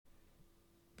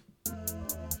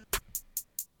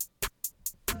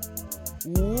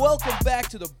Welcome back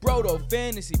to the Broto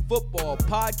Fantasy Football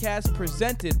Podcast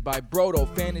presented by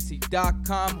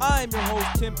BrotoFantasy.com. I'm your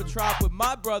host, Tim Petrop, with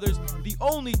my brothers, the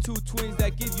only two twins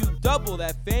that give you double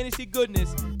that fantasy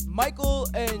goodness, Michael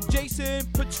and Jason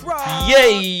Petrop.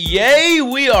 Yay,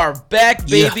 we are back,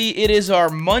 baby. Yeah. It is our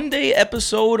Monday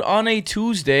episode on a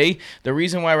Tuesday. The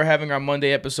reason why we're having our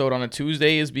Monday episode on a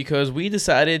Tuesday is because we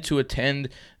decided to attend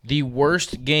the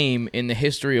worst game in the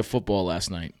history of football last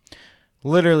night.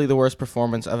 Literally the worst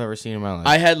performance I've ever seen in my life.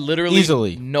 I had literally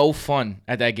easily no fun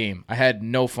at that game. I had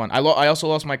no fun. I also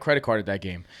lost my credit card at that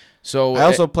game. So I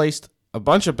also placed a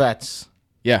bunch of bets.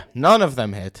 Yeah. None of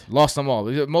them hit. Lost them all.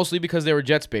 Mostly because they were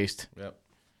Jets-based. Yep.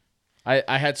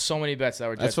 I had so many bets that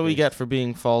were Jets-based. That's what we get for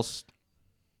being false,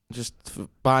 just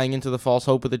buying into the false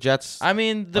hope of the Jets. I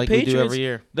mean, the like Patriots, we do every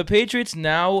year. The Patriots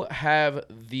now have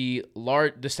the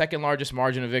second largest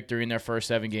margin of victory in their first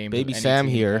 7 games. Baby Sam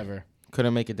here. Ever.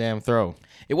 Couldn't make a damn throw.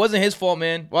 It wasn't his fault,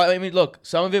 man. Well, I mean, look,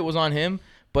 some of it was on him,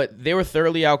 but they were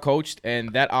thoroughly outcoached,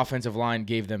 and that offensive line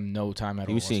gave them no time at all.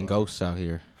 He was seeing ghosts out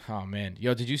here. Oh, man.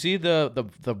 Yo, did you see the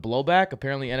blowback?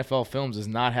 Apparently, NFL Films is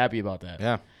not happy about that.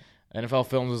 Yeah. NFL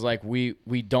Films is like, we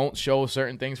don't show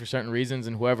certain things for certain reasons,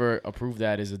 and whoever approved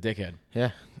that is a dickhead.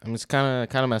 Yeah. I mean, it's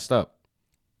kind of messed up.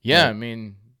 Yeah, I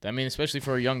mean, especially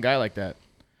for a young guy like that.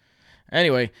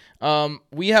 Anyway,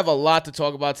 we have a lot to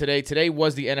talk about today. Today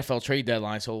was the NFL trade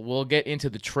deadline, so we'll get into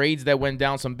the trades that went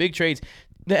down, some big trades.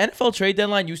 The NFL trade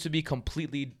deadline used to be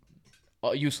completely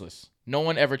useless. No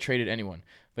one ever traded anyone.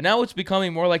 But now it's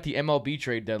becoming more like the MLB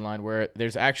trade deadline where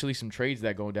there's actually some trades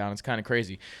that go down. It's kind of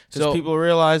crazy. Because people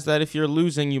realize that if you're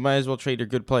losing, you might as well trade your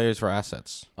good players for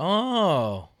assets.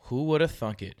 Oh, who would have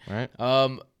thunk it? Right?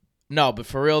 No, but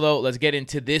for real, though, let's get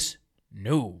into this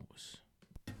news.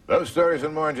 Those stories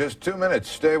and more in just 2 minutes.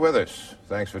 Stay with us.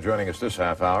 Thanks for joining us this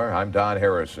half hour. I'm Don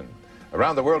Harrison.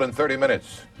 Around the world in 30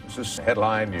 minutes. This is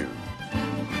Headline News.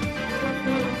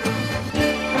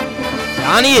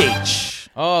 Donnie H.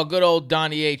 Oh, good old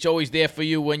Donnie H. Always there for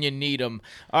you when you need him.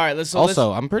 All right,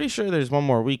 I'm pretty sure there's one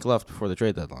more week left before the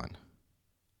trade deadline.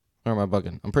 Or am I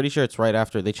bugging? I'm pretty sure it's right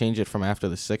after. They change it from after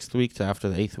the 6th week to after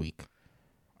the 8th week.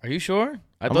 Are you sure?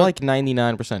 I'm like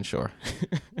 99% sure.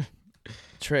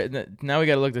 Now we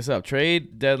got to look this up.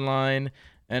 Trade deadline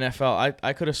NFL.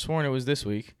 I could have sworn it was this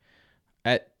week.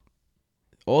 At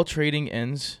all trading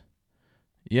ends.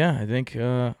 Yeah, I think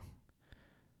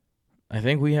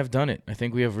we have done it. I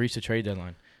think we have reached the trade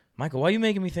deadline. Michael, why are you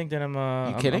making me think that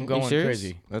I'm kidding? I'm going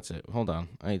crazy? That's it. Hold on.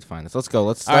 I need to find this. Let's go.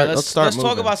 Let's start. Let's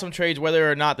talk about some trades,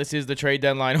 whether or not this is the trade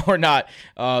deadline or not.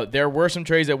 There were some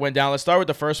trades that went down. Let's start with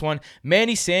the first one.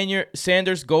 Manny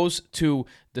Sanders goes to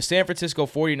the San Francisco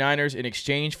 49ers in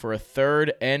exchange for a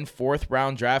 3rd and 4th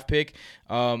round draft pick.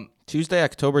 Tuesday,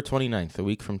 October 29th, a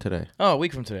week from today. Oh, a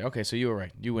week from today. Okay, so you were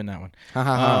right. You win that one.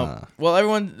 Well,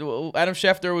 Adam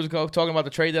Schefter was talking about the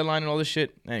trade deadline and all this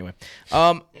shit. Anyway,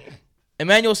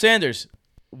 Emmanuel Sanders,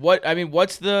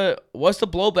 what's the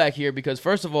blowback here? Because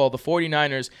first of all, the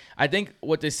 49ers, I think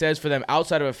what this says for them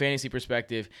outside of a fantasy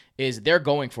perspective is they're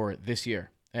going for it this year.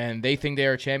 And they think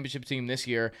they're a championship team this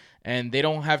year, and they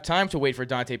don't have time to wait for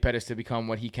Dante Pettis to become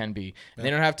what he can be. Yeah. They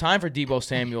don't have time for Deebo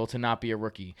Samuel to not be a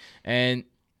rookie. And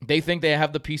they think they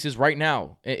have the pieces right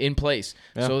now in place.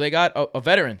 Yeah. So they got a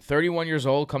veteran, 31 years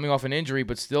old, coming off an injury,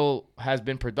 but still has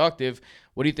been productive.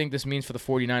 What do you think this means for the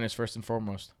 49ers, first and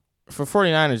foremost? For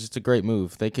 49ers, it's a great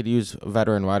move. They could use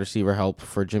veteran wide receiver help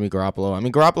for Jimmy Garoppolo. I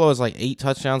mean, Garoppolo has like 8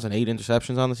 touchdowns and 8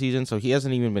 interceptions on the season, so he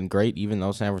hasn't even been great, even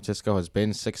though San Francisco has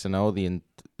been 6-0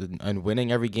 and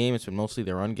winning every game. It's been mostly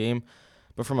their run game.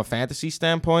 But from a fantasy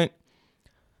standpoint,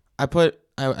 I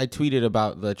tweeted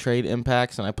about the trade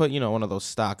impacts, and I put, one of those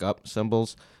stock up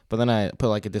symbols, but then I put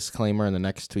like a disclaimer in the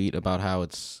next tweet about how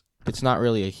it's not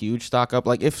really a huge stock up.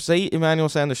 Like if, say, Emmanuel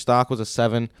Sanders' stock was a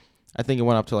 7, I think it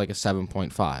went up to like a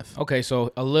 7.5. Okay,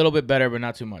 so a little bit better, but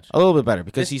not too much. A little bit better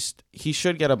because he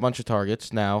should get a bunch of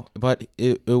targets now, but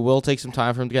it will take some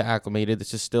time for him to get acclimated.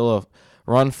 This is still a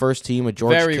run-first team with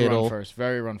George Kittle.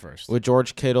 Very run-first. With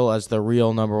George Kittle as the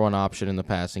real number 1 option in the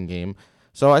passing game.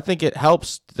 So I think it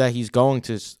helps that he's going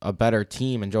to a better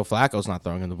team, and Joe Flacco's not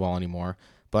throwing him the ball anymore.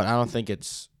 But I don't think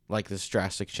it's like this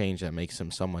drastic change that makes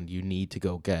him someone you need to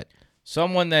go get.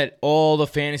 Someone that all the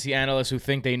fantasy analysts who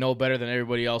think they know better than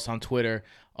everybody else on Twitter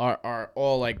are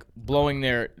all like blowing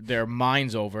their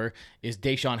minds over is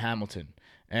Deshaun Hamilton.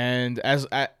 And as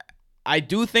I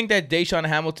do think that Deshaun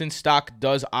Hamilton's stock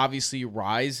does obviously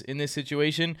rise in this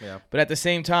situation. Yeah. But at the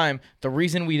same time, the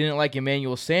reason we didn't like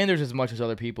Emmanuel Sanders as much as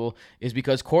other people is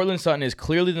because Cortland Sutton is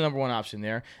clearly the number one option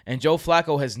there, and Joe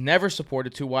Flacco has never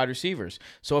supported 2 wide receivers.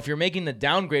 So if you're making the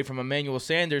downgrade from Emmanuel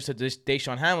Sanders to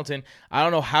Deshaun Hamilton, I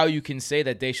don't know how you can say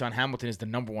that Deshaun Hamilton is the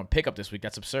number one pickup this week.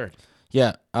 That's absurd.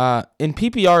 Yeah, in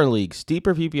PPR leagues,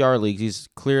 deeper PPR leagues, he's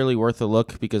clearly worth a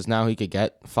look because now he could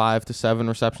get 5 to 7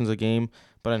 receptions a game.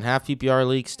 But in half PPR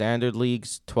leagues, standard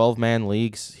leagues, 12-man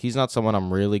leagues, he's not someone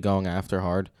I'm really going after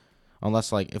hard.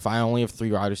 Unless, like, if I only have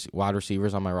 3 wide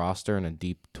receivers on my roster in a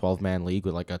deep 12-man league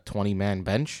with, like, a 20-man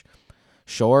bench,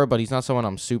 sure, but he's not someone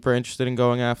I'm super interested in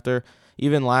going after.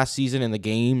 Even last season in the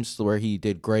games where he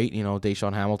did great,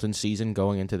 Deshaun Hamilton's season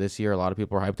going into this year, a lot of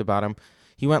people were hyped about him.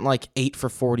 He went, like, 8 for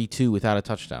 42 without a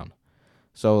touchdown.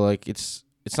 So, like, it's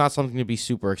not something to be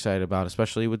super excited about,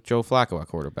 especially with Joe Flacco at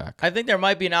quarterback. I think there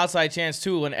might be an outside chance,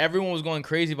 too. When everyone was going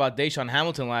crazy about Deshaun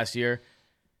Hamilton last year,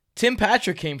 Tim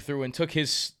Patrick came through and took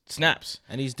his snaps.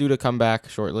 And he's due to come back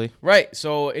shortly. Right,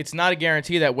 so it's not a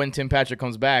guarantee that when Tim Patrick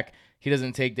comes back, he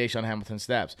doesn't take Deshaun Hamilton's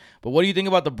snaps. But what do you think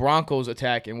about the Broncos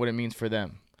attack and what it means for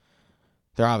them?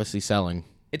 They're obviously selling.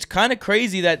 It's kind of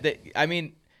crazy that,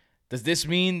 does this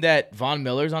mean that Von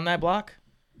Miller's on that block?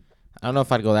 I don't know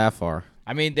if I'd go that far.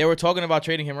 They were talking about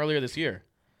trading him earlier this year.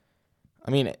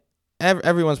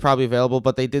 Everyone's probably available,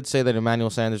 but they did say that Emmanuel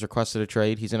Sanders requested a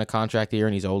trade. He's in a contract year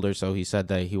and he's older, so he said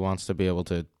that he wants to be able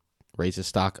to raise his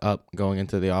stock up going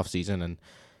into the offseason, and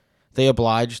they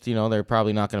obliged. They're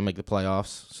probably not going to make the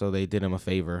playoffs, so they did him a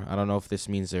favor. I don't know if this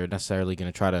means they're necessarily going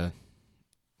to try to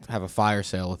have a fire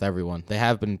sale with everyone. They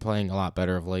have been playing a lot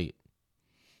better of late.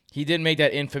 He did make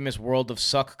that infamous "world of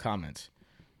suck" comment.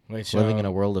 Which, living in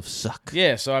a world of suck.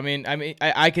 Yeah, so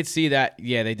I could see that.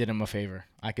 Yeah, they did him a favor.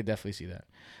 I could definitely see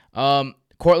that.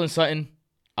 Cortland Sutton,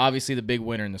 obviously the big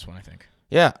winner in this one, I think.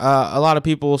 Yeah, a lot of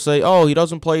people will say, "Oh, he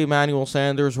doesn't play Emmanuel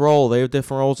Sanders' role. They have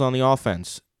different roles on the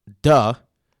offense." Duh,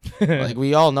 like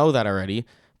we all know that already.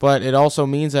 But it also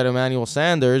means that Emmanuel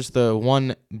Sanders, the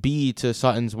 1B to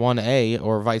Sutton's 1A,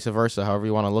 or vice versa, however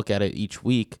you want to look at it each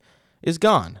week, is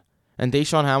gone. And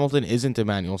Deshaun Hamilton isn't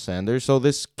Emmanuel Sanders, so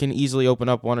this can easily open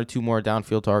up 1 or 2 more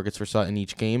downfield targets for Sutton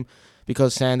each game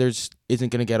because Sanders isn't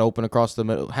going to get open across the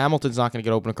middle. Hamilton's not going to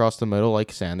get open across the middle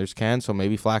like Sanders can, so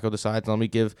maybe Flacco decides, let me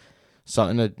give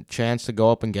Sutton a chance to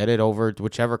go up and get it over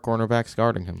whichever cornerback's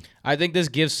guarding him. I think this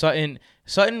gives Sutton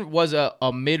was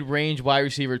a mid-range wide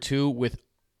receiver 2 with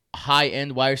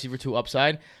high-end wide receiver 2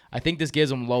 upside. I think this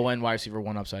gives him low-end wide receiver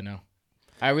 1 upside now.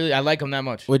 I like him that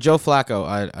much. With Joe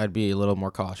Flacco, I'd be a little more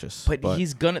cautious. But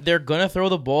they're gonna throw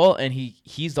the ball, and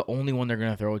he's the only one they're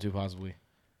gonna throw it to possibly.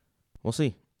 We'll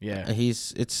see. Yeah,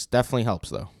 it's definitely helps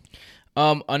though.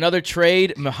 Another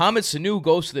trade: Mohamed Sanu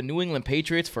goes to the New England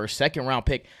Patriots for a 2nd-round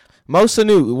pick. Mo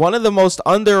Sanu, one of the most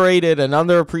underrated and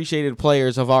underappreciated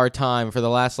players of our time for the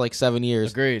last 7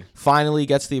 years. Agreed. Finally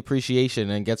gets the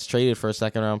appreciation and gets traded for a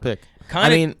 2nd-round pick.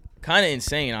 Kind of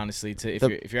insane, honestly.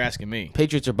 If you're asking me,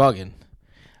 Patriots are bugging.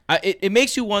 It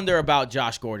makes you wonder about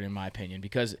Josh Gordon, in my opinion,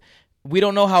 because we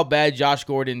don't know how bad Josh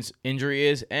Gordon's injury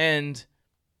is, and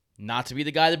not to be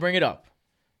the guy to bring it up,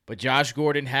 but Josh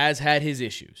Gordon has had his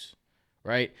issues,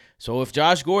 right? So if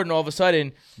Josh Gordon all of a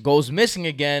sudden goes missing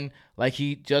again, like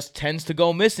he just tends to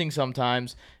go missing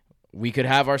sometimes, we could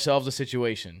have ourselves a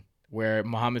situation where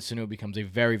Mohamed Sanu becomes a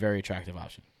very, very attractive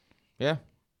option. Yeah,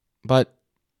 but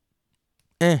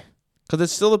because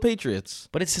it's still the Patriots.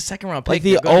 But it's a 2nd-round pick.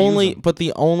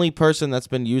 The only person that's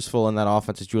been useful in that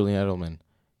offense is Julian Edelman,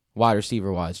 wide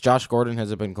receiver wise. Josh Gordon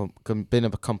has been a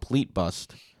complete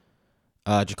bust.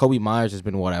 Jacoby Myers has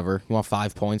been whatever. You want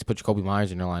 5 points? Put Jacoby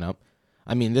Myers in your lineup.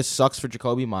 This sucks for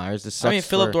Jacoby Myers.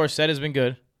 Philip Dorsett has been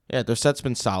good. Yeah, Dorsett's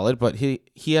been solid, but he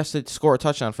has to score a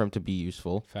touchdown for him to be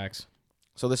useful. Facts.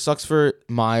 So this sucks for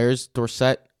Myers.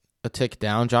 Dorsett a tick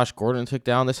down. Josh Gordon a tick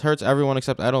down. This hurts everyone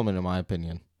except Edelman, in my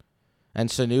opinion. And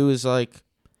Sanu is that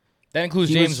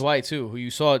includes James White too, who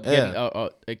you saw getting a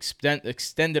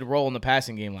extended role in the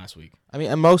passing game last week.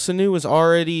 And Mo Sanu was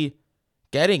already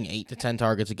getting 8 to 10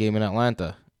 targets a game in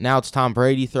Atlanta. Now it's Tom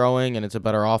Brady throwing, and it's a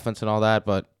better offense and all that,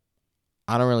 but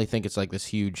I don't really think it's this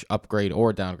huge upgrade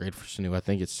or downgrade for Sanu. I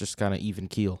think it's just kind of even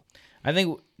keel. I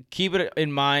think keep it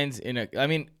in mind.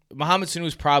 Mohamed Sanu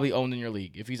is probably owned in your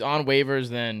league. If he's on waivers,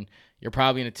 then you're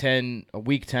probably in a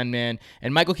week 10-man.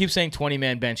 And Michael keeps saying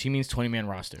 20-man bench. He means 20-man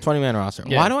roster. 20-man roster.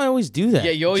 Yeah. Why do I always do that?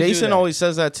 Yeah, you always do Jason that. always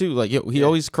says that too. He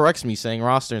always corrects me saying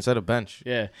roster instead of bench.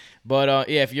 Yeah, but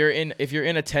if you're in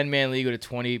a 10-man league with a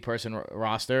 20-person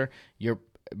roster, your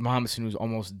Mohamed Sanu is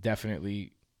almost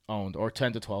definitely owned, or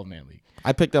 10 to 12-man league.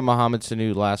 I picked up Mohamed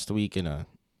Sanu last week in a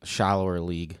shallower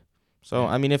league So,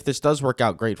 I mean, if this does work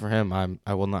out great for him,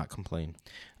 I will not complain.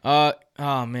 Oh,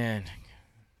 man.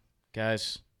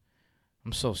 Guys,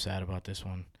 I'm so sad about this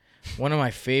one. One of my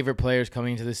favorite players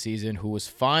coming into the season who was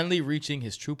finally reaching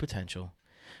his true potential,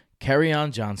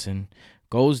 Kerryon Johnson,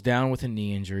 goes down with a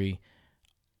knee injury.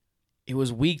 It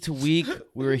was week to week.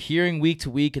 We were hearing week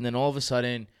to week, and then all of a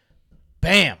sudden,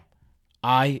 bam,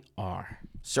 IR.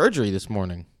 Surgery this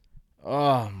morning.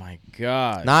 Oh, my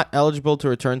God. Not eligible to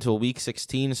return till week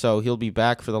 16, so he'll be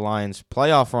back for the Lions'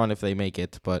 playoff run if they make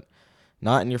it, but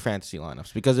not in your fantasy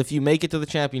lineups. Because if you make it to the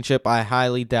championship, I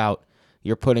highly doubt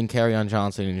you're putting Kerryon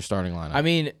Johnson in your starting lineup. I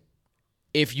mean,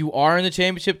 if you are in the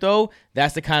championship, though,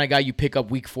 that's the kind of guy you pick up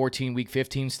week 14, week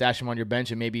 15, stash him on your bench,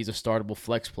 and maybe he's a startable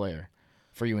flex player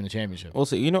for you in the championship. We'll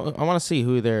see. You know, I want to see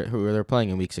who they're playing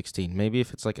in week 16. Maybe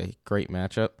if it's like a great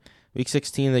matchup. Week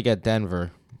 16, they get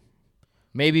Denver.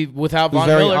 Maybe without Who's Von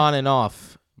very Miller. on and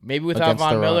off. Maybe without against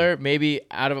Von the Miller. run. Maybe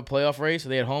out of a playoff race. Are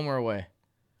they at home or away?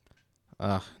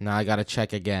 Now I got to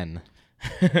check again.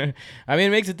 I mean, it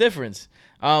makes a difference.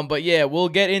 But, yeah, we'll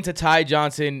get into Ty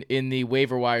Johnson in the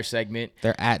waiver wire segment,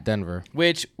 They're at Denver.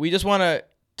 which we just want to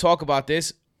talk about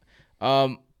this.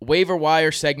 Waiver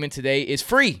wire segment today is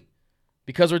free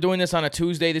because we're doing this on a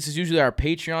Tuesday. This is usually our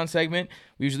Patreon segment.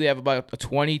 We usually have about a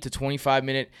 20 to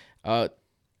 25-minute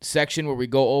section where we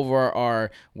go over our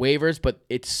waivers, but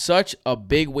it's such a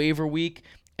big waiver week,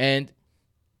 and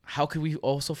how could we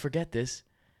also forget this?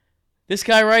 This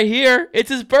guy right here, it's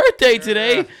his birthday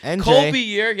today. And Colby Jay.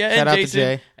 year. Yeah, Shout and out to Jason.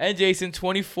 Jay. And Jason,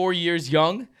 24 years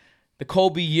young. The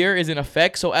Colby year is in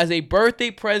effect. So as a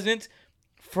birthday present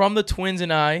from the twins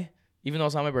and I, even though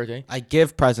it's not my birthday, I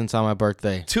give presents on my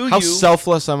birthday. To How you.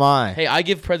 selfless am I? hey, I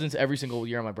give presents every single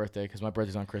year on my birthday because my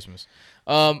birthday's on Christmas.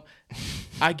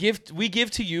 We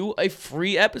give to you a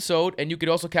free episode, and you could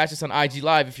also catch us on IG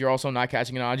Live if you're also not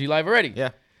catching it on IG Live already.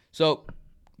 Yeah. So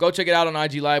go check it out on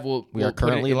IG Live. We'll are put it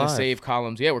currently in the live. save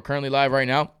columns. Yeah, we're currently live right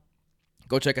now.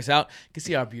 Go check us out. You can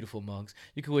see our beautiful mugs.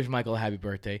 You can wish Michael a happy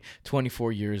birthday.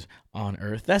 24 years on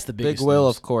Earth. That's the Big biggest Will,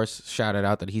 news. of course, shouted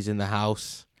out that he's in the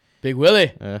house. Big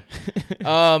Willie. Uh,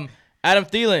 Adam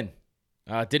Thielen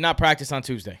did not practice on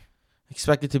Tuesday.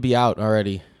 expected to be out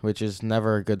already, which is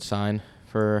never a good sign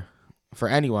for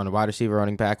anyone, a wide receiver,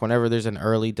 running back. Whenever there's an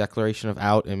early declaration of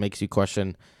out, it makes you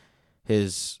question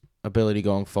his ability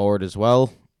going forward as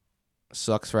well.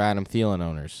 Sucks for Adam Thielen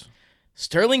owners.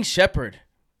 Sterling Shepard,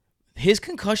 his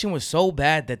concussion was so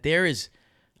bad that there is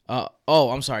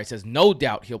I'm sorry. It says no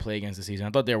doubt he'll play against the season. I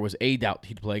thought there was a doubt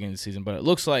he'd play against the season, but it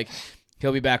looks like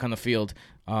he'll be back on the field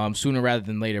sooner rather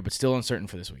than later, but still uncertain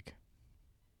for this week.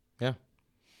 Yeah.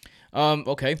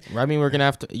 Okay. I mean, we're going to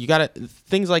have to, you got to,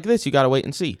 things like this, you got to wait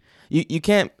and see. You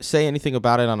can't say anything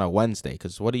about it on a Wednesday,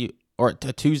 because or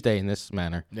a Tuesday in this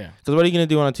manner. Yeah. Because what are you going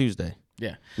to do on a Tuesday?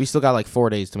 Yeah. We still got like 4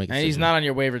 days to make a And decision. he's not on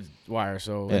your waiver wire,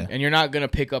 so Yeah. and you're not gonna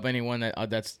pick up anyone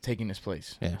that's taking his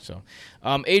place. Yeah. So,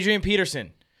 Adrian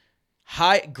Peterson,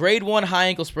 grade 1 high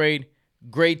ankle sprain,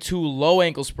 grade 2 low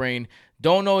ankle sprain.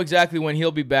 Don't know exactly when he'll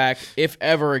be back, if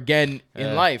ever again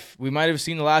in life. We might have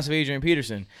seen the last of Adrian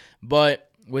Peterson,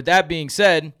 but with that being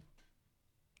said,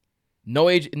 no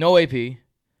AP.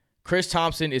 Chris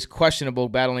Thompson is questionable,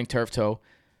 battling turf toe.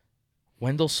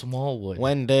 Wendell Smallwood.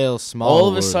 Smallwood. All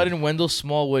of a sudden, Wendell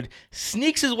Smallwood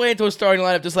sneaks his way into a starting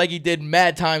lineup just like he did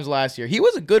mad times last year. He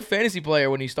was a good fantasy player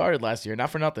when he started last year,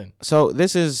 not for nothing. So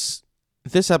this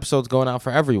episode's going out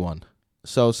for everyone.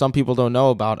 So some people don't know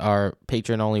about our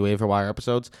Patreon-only waiver wire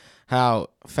episodes, how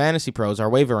Fantasy Pros, our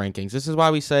waiver rankings, this is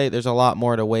why we say there's a lot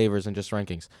more to waivers than just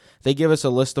rankings. They give us a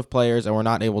list of players, and we're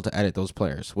not able to edit those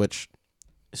players, which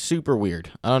is super weird.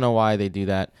 I don't know why they do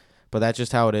that, but that's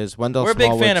just how it is. We're a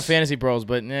big fan of Fantasy Bros,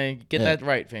 but get that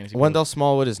right, Fantasy Bros. Wendell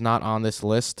Smallwood is not on this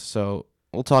list, so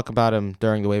we'll talk about him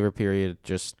during the waiver period.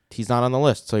 Just he's not on the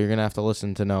list, so you're going to have to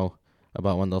listen to know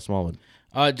about Wendell Smallwood.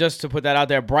 Just to put that out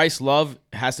there, Bryce Love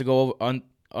has to go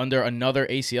under another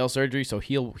ACL surgery, so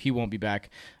he won't be back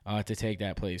to take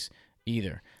that place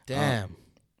either. Damn.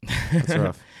 That's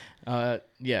rough.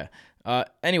 Yeah.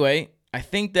 Anyway, I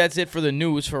think that's it for the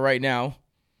news for right now.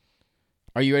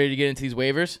 Are you ready to get into these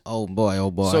waivers? Oh,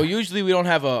 boy. So usually we don't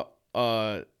have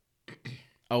a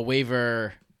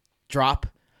waiver drop,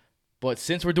 but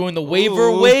since we're doing the waiver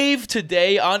wave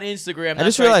today on Instagram, I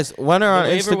just realized when we're on The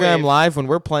waiver Instagram wave. Live, when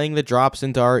we're playing the drops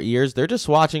into our ears, they're just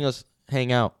watching us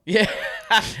hang out. Yeah,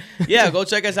 yeah. Go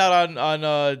check us out on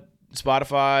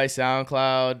Spotify,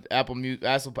 SoundCloud,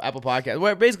 Apple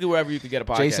Podcast, basically wherever you could get a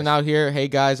podcast. Jason out here. Hey,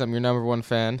 guys, I'm your number one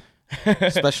fan.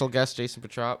 Special guest, Jason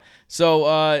Petrop.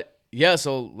 So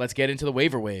so let's get into the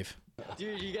waiver wave.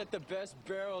 Dude, you get the best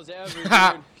barrels ever,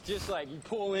 dude. Just like you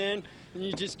pull in and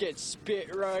you just get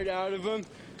spit right out of them.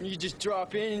 And you just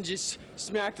drop in and just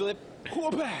smack the lip.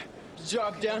 Whoop-ah!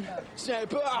 Drop down,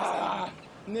 snap,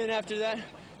 and then after that,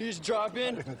 you just drop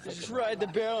in, you just ride the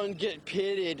barrel and get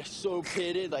pitted. So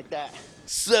pitted like that.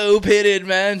 So pitted,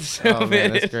 man. So Oh, man,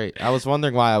 pitted. that's great. I was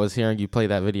wondering why I was hearing you play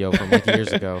that video from like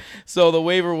years ago. So the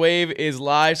waiver wave is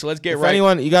live. So let's get If right.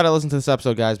 anyone, you got to listen to this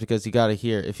episode, guys, because you got to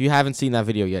hear. If you haven't seen that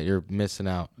video yet, you're missing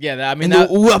out. Yeah, I mean And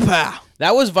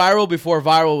that was viral before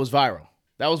viral was viral.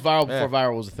 That was viral before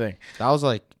viral was a thing. that was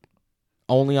like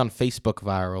only on Facebook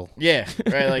viral. Yeah,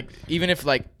 right. Like even if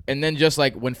like, and then just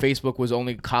like when Facebook was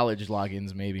only college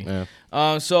logins, maybe.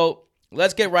 Yeah. So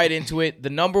let's get right into it. The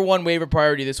number one waiver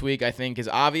priority this week, I think, is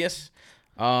obvious.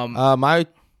 My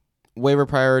waiver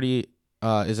priority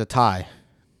is a Ty.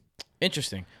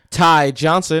 Interesting. Ty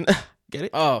Johnson. Get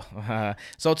it? Oh,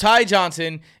 so Ty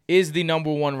Johnson is the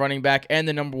number one running back and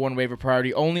the number one waiver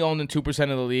priority, only owned in 2% of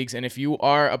the leagues. And if you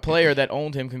are a player that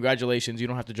owned him, congratulations. You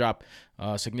don't have to drop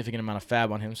a significant amount of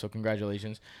fab on him, so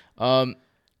congratulations.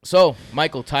 So,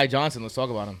 Michael, Ty Johnson, let's talk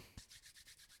about him.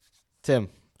 Tim,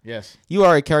 Yes, you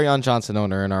are a Kerryon Johnson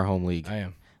owner in our home league. I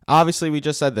am. Obviously, we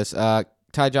just said this.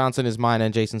 Ty Johnson is mine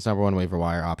and Jason's number one waiver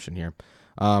wire option here.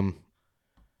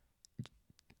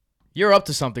 You're up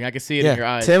to something. I can see it in your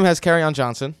eyes. Tim has Kerryon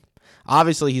Johnson.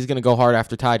 Obviously, he's going to go hard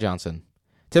after Ty Johnson.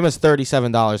 Tim has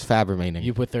 $37 fab remaining.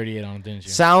 You put 38 on him, didn't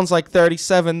you? Sounds like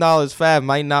 $37 fab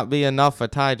might not be enough for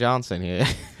Ty Johnson here.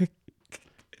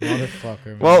 Motherfucker,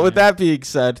 man. Well, with that being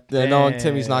said, knowing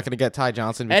Timmy's not going to get Ty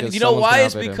Johnson because And you know someone's why? gonna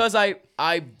It's outbid him. because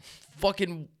I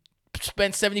fucking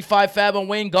spent 75 fab on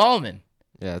Wayne Gallman.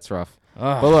 Yeah, it's rough.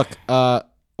 Ugh. But look,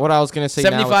 what I was going to say now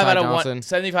with 75 Ty out of Johnson.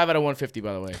 75 out of 150,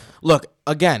 by the way. Look,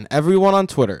 again, everyone on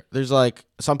Twitter, there's like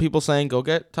some people saying go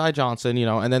get Ty Johnson,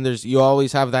 and then you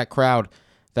always have that crowd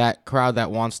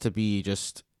that wants to be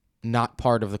just not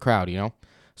part of the crowd,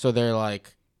 So they're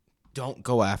like, don't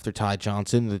go after Ty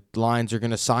Johnson. The Lions are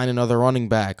going to sign another running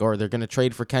back or they're going to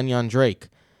trade for Kenyon Drake.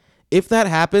 If that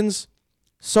happens,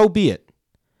 so be it.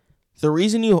 The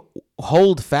reason you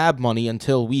hold fab money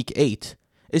until week 8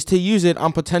 is to use it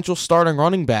on potential starting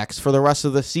running backs for the rest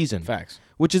of the season. Facts.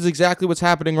 Which is exactly what's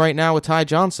happening right now with Ty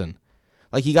Johnson.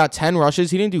 Like, he got 10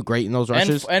 rushes. He didn't do great in those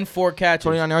rushes. And 4 catches.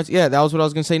 29 yards. Yeah, that was what I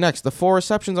was going to say next. The 4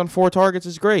 receptions on 4 targets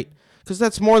is great because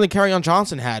that's more than Kerryon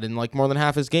Johnson had in, like, more than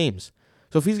half his games.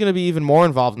 So if he's going to be even more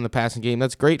involved in the passing game,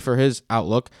 that's great for his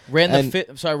outlook. Ran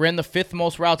the fifth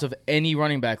most routes of any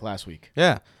running back last week.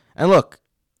 Yeah. And look,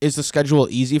 is the schedule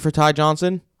easy for Ty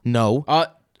Johnson? No.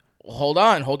 Hold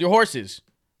on. Hold your horses.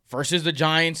 Versus the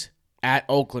Giants at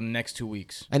Oakland next 2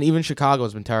 weeks. And even Chicago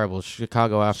has been terrible.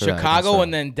 Chicago after that. Chicago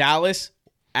and then Dallas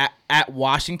at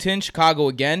Washington. Chicago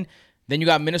again. Then you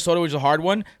got Minnesota, which is a hard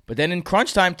one. But then in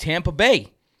crunch time, Tampa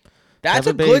Bay.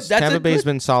 Tampa Bay's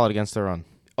been solid against the run.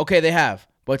 Okay, they have.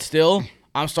 But still,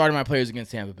 I'm starting my players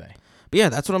against Tampa Bay. But yeah,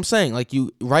 that's what I'm saying. Like,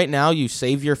 right now, you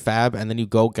save your fab and then you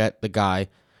go get the guy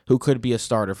who could be a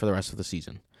starter for the rest of the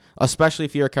season. Especially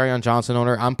if you're a Kerryon Johnson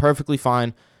owner. I'm perfectly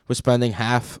fine with spending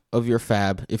half of your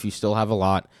fab if you still have a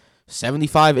lot.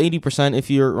 75, 80% if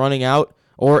you're running out.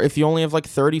 Or if you only have like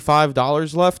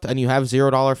 $35 left and you have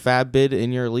 $0 fab bid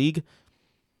in your league,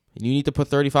 and you need to put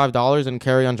 $35 in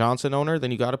Kerryon Johnson owner, then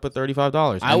you got to put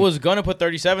 $35. I was going to put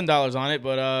 $37 on it,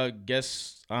 but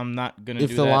guess I'm not going to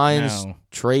do that now. If the Lions now.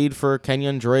 trade for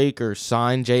Kenyon Drake or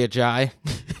sign Jay Ajayi.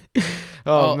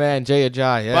 Oh, man, Jay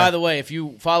Ajayi, yeah. By the way, if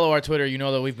you follow our Twitter, you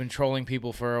know that we've been trolling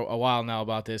people for a while now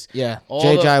about this. Yeah,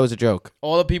 Jay Ajayi was a joke.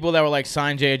 All the people that were like,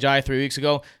 sign Jay Ajayi 3 weeks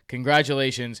ago,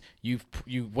 congratulations. You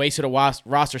wasted a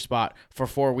roster spot for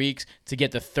 4 weeks to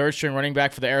get the third-string running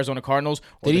back for the Arizona Cardinals.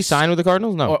 Did he sign with the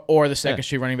Cardinals? No. Or the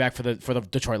second-string running back for the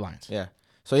Detroit Lions. Yeah.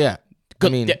 So, yeah.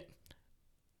 Good. I mean,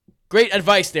 great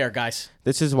advice there, guys.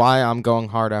 This is why I'm going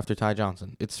hard after Ty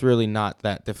Johnson. It's really not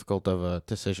that difficult of a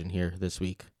decision here this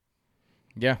week.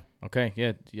 Yeah. Okay.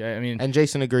 Yeah. I mean, and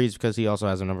Jason agrees because he also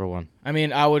has a number 1. I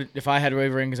mean, I would, if I had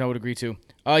waiver rankings, I would agree too.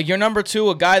 Your number 2,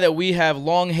 a guy that we have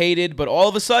long hated, but all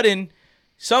of a sudden,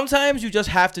 sometimes you just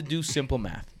have to do simple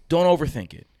math. Don't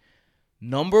overthink it.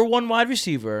 Number 1 wide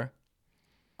receiver,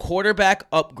 quarterback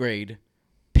upgrade,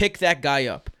 pick that guy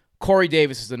up. Corey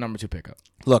Davis is the number 2 pickup.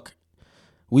 Look,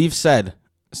 we've said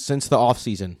since the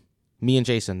offseason, me and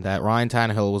Jason, that Ryan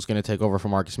Tannehill was going to take over for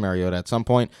Marcus Mariota at some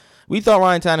point. We thought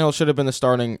Ryan Tannehill should have been the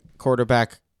starting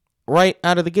quarterback right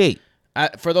out of the gate.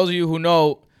 For those of you who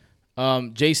know,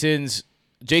 Jason's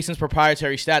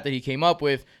proprietary stat that he came up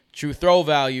with, true throw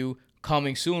value,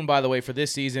 coming soon, by the way, for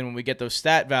this season. When we get those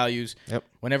stat values,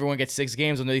 when everyone gets 6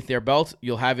 games underneath their belt,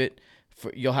 you'll have it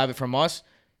from us.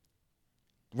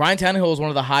 Ryan Tannehill was one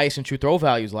of the highest in true throw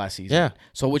values last season. Yeah.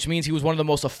 So which means he was one of the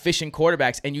most efficient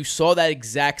quarterbacks, and you saw that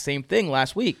exact same thing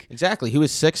last week. Exactly. He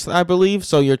was 6th, I believe.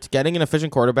 So you're getting an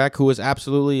efficient quarterback who was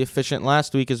absolutely efficient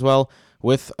last week as well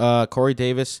with Corey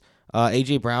Davis,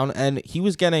 A.J. Brown, and he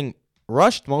was getting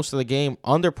rushed most of the game.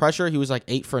 Under pressure, he was like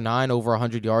 8 for 9, over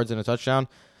 100 yards and a touchdown.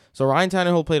 So Ryan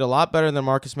Tannehill played a lot better than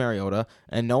Marcus Mariota,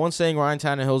 and no one's saying Ryan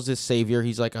Tannehill's this savior.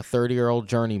 He's like a 30-year-old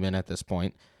journeyman at this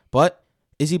point. But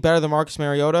is he better than Marcus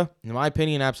Mariota? In my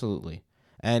opinion, absolutely.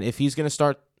 And if he's going to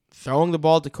start throwing the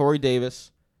ball to Corey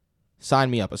Davis, sign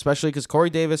me up, especially because Corey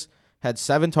Davis had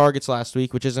 7 targets last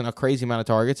week, which isn't a crazy amount of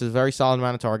targets. It's a very solid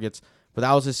amount of targets, but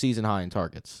that was his season high in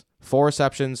targets. 6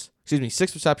 receptions,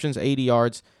 80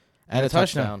 yards, and a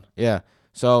touchdown. Yeah.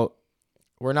 So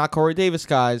we're not Corey Davis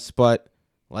guys, but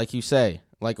like you say,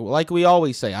 like we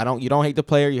always say, you don't hate the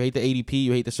player, you hate the ADP,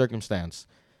 you hate the circumstance.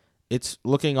 It's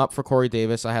looking up for Corey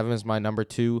Davis. I have him as my number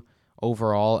 2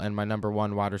 overall and my number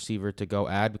 1 wide receiver to go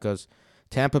add because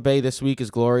Tampa Bay this week is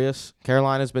glorious.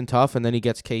 Carolina's been tough, and then he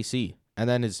gets KC. And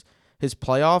then his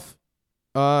playoff,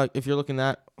 if you're looking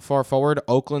that far forward,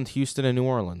 Oakland, Houston, and New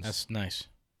Orleans. That's nice.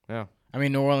 Yeah. I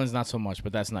mean, New Orleans not so much,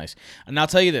 but that's nice. And I'll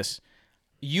tell you this.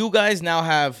 You guys now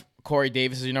have Corey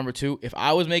Davis as your number 2. If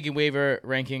I was making waiver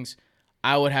rankings,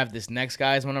 I would have this next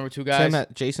guy as my number 2 guy.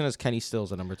 Jason has Kenny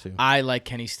Stills at number 2. I like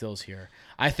Kenny Stills here.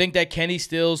 I think that Kenny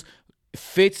Stills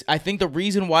fits. I think the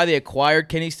reason why they acquired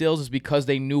Kenny Stills is because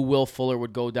they knew Will Fuller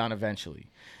would go down eventually.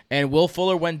 And Will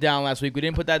Fuller went down last week. We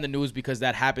didn't put that in the news because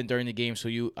that happened during the game, so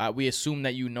we assume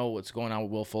that you know what's going on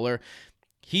with Will Fuller.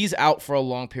 He's out for a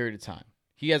long period of time.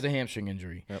 He has a hamstring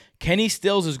injury. Yep. Kenny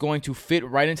Stills is going to fit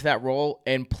right into that role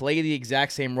and play the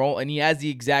exact same role, and he has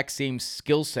the exact same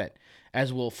skill set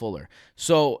as Will Fuller.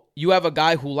 So you have a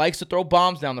guy who likes to throw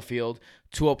bombs down the field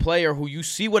to a player who you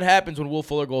see what happens when Will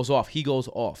Fuller goes off. He goes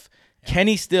off. Yeah.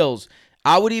 Kenny Stills,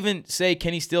 I would even say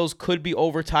Kenny Stills could be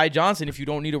over Ty Johnson if you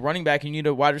don't need a running back and you need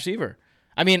a wide receiver.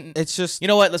 I mean, it's just, you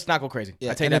know what? Let's not go crazy.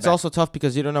 Yeah, and it's also tough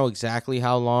because you don't know exactly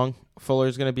how long Fuller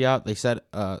is going to be out. They said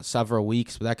several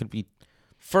weeks, but that could be.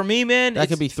 For me, man, that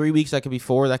could be 3 weeks. That could be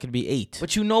 4. That could be 8.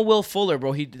 But you know Will Fuller,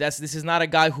 bro. This is not a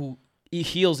guy who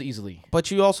heals easily. But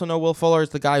you also know Will Fuller is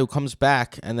the guy who comes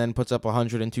back and then puts up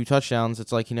 102 touchdowns.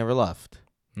 It's like he never left.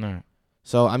 No.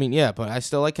 So, I mean, yeah, but I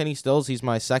still like Kenny Stills. He's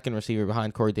my second receiver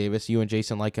behind Corey Davis. You and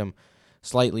Jason like him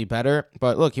slightly better.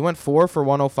 But look, he went 4 for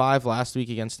 105 last week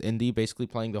against Indy, basically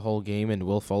playing the whole game in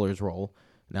Will Fuller's role.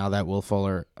 Now that Will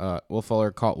Fuller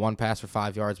caught 1 pass for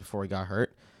 5 yards before he got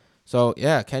hurt. So,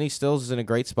 yeah, Kenny Stills is in a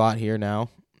great spot here now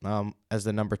as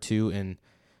the number 2 in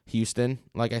Houston.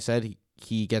 Like I said,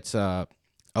 he gets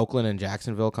Oakland and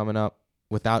Jacksonville coming up.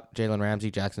 Without Jalen Ramsey,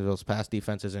 Jacksonville's pass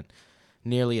defense isn't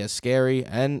nearly as scary.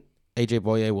 And A.J.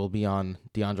 Boye will be on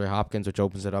DeAndre Hopkins, which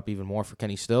opens it up even more for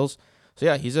Kenny Stills. So,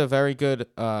 yeah, he's a very good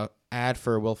ad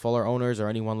for Will Fuller owners or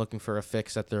anyone looking for a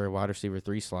fix at their wide receiver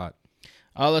 3 slot.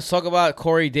 Let's talk about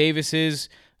Corey Davis's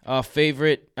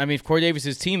Corey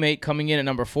Davis's teammate coming in at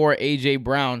number 4, A.J.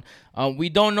 Brown. We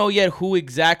don't know yet who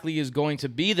exactly is going to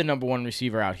be the number 1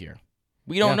 receiver out here.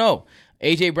 We don't know.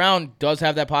 A.J. Brown does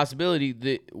have that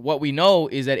possibility. What we know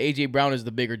is that A.J. Brown is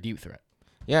the bigger deep threat.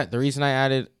 Yeah, the reason I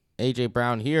added A.J.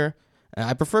 Brown here,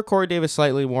 I prefer Corey Davis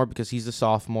slightly more because he's a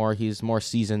sophomore. He's more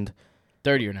seasoned.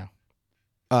 Third year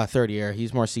now. Third year.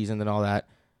 He's more seasoned and all that.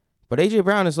 But A.J.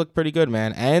 Brown has looked pretty good,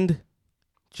 man. And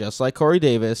just like Corey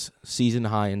Davis, season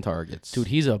high in targets. Dude,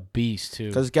 he's a beast, too.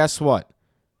 Because guess what?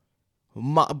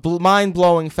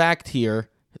 Mind-blowing fact here.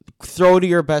 Throw to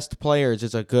your best players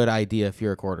is a good idea if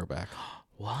you're a quarterback.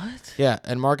 What? Yeah,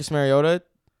 and Marcus Mariota,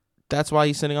 that's why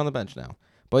he's sitting on the bench now.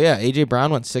 But yeah, A.J.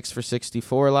 Brown went 6 for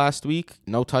 64 last week.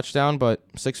 No touchdown, but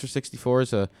 6 for 64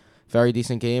 is a very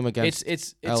decent game against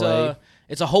LA.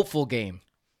 It's a hopeful game.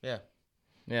 Yeah.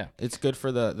 Yeah. It's good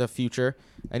for the future.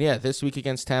 And yeah, this week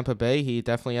against Tampa Bay, he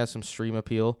definitely has some stream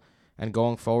appeal. And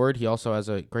going forward, he also has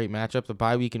a great matchup. The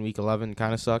bye week in week 11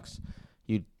 kind of sucks.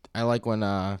 I like when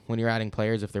you're adding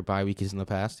players if their bye week is in the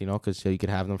past, because you can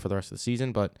have them for the rest of the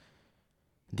season, but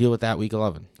deal with that week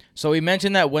 11. So we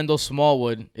mentioned that Wendell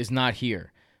Smallwood is not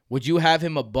here. Would you have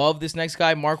him above this next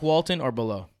guy, Mark Walton, or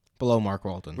below? Below Mark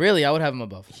Walton. Really? I would have him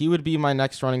above. He would be my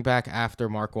next running back after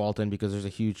Mark Walton because there's a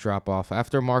huge drop-off.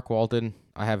 After Mark Walton,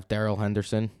 I have Darrell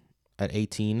Henderson at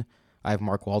 18. I have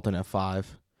Mark Walton at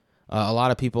 5. A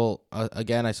lot of people,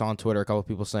 again, I saw on Twitter a couple of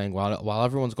people saying, while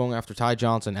everyone's going after Ty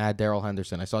Johnson, add Darrell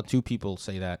Henderson. I saw 2 people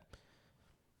say that.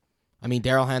 I mean,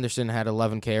 Darrell Henderson had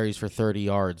 11 carries for 30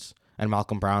 yards, and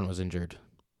Malcolm Brown was injured.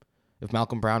 If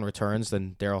Malcolm Brown returns,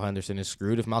 then Darrell Henderson is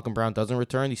screwed. If Malcolm Brown doesn't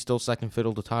return, he's still second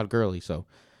fiddle to Todd Gurley. So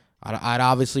I'd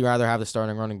obviously rather have the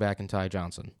starting running back in Ty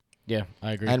Johnson. Yeah,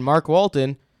 I agree. And Mark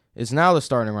Walton is now the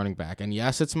starting running back. And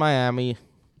yes, it's Miami.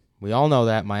 We all know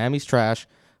that. Miami's trash.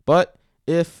 But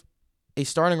if a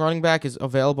starting running back is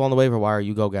available on the waiver wire,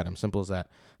 you go get him. Simple as that.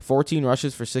 14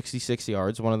 rushes for 66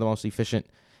 yards, one of the most efficient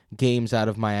games out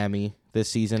of Miami this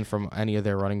season from any of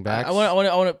their running backs. I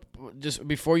want to just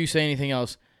before you say anything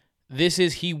else.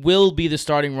 He will be the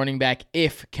starting running back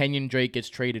if Kenyon Drake gets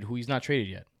traded, who he's not traded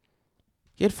yet.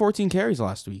 He had 14 carries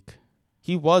last week.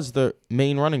 He was the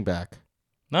main running back.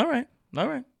 All right.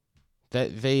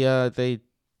 They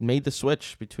made the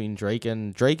switch between Drake,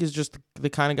 and Drake is just the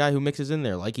kind of guy who mixes in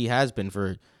there like he has been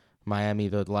for Miami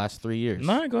the last 3 years.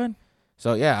 All right, go ahead.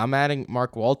 So, yeah, I'm adding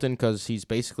Mark Walton because he's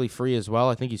basically free as well.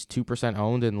 I think he's 2%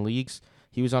 owned in leagues.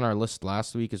 He was on our list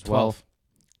last week as well.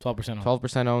 12% owned.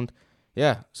 12% owned.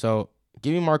 Yeah, so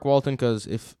give me Mark Walton because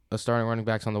if a starting running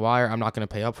back's on the wire, I'm not going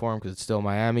to pay up for him because it's still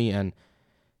Miami. And,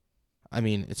 I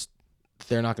mean,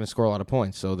 they're not going to score a lot of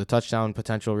points. So the touchdown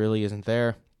potential really isn't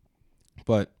there.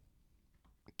 But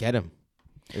get him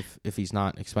if he's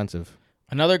not expensive.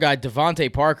 Another guy,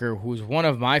 Devontae Parker, who's one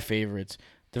of my favorites.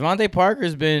 Devontae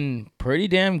Parker's been pretty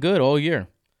damn good all year.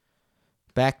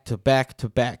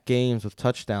 Back-to-back games with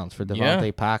touchdowns for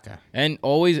Devontae Parker. And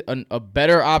always a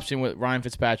better option with Ryan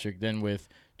Fitzpatrick than with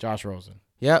Josh Rosen.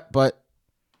 Yeah, but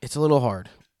it's a little hard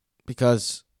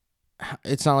because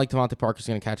it's not like Devontae Parker's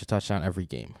going to catch a touchdown every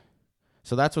game.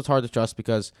 So that's what's hard to trust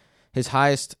because his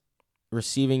highest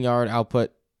receiving yard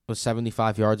output was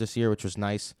 75 yards this year, which was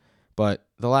nice. But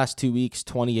the last 2 weeks,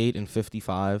 28 and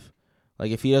 55.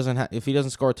 Like if he doesn't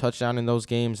score a touchdown in those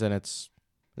games, then it's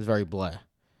very bleh.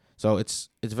 So it's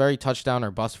very touchdown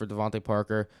or bust for Devontae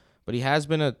Parker. But he has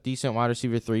been a decent wide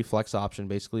receiver 3 flex option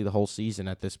basically the whole season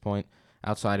at this point,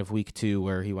 outside of week 2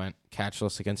 where he went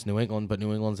catchless against New England. But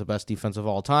New England's the best defense of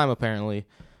all time apparently.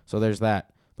 So there's that.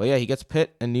 But yeah, he gets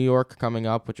Pitt and New York coming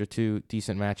up, which are 2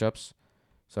 decent matchups.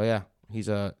 So yeah, he's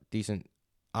a decent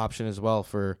option as well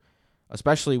for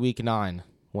especially week 9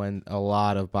 when a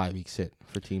lot of bye weeks hit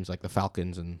for teams like the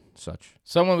Falcons and such.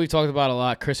 Someone we've talked about a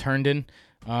lot, Chris Herndon.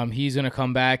 He's going to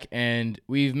come back, and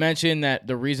we've mentioned that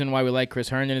the reason why we like Chris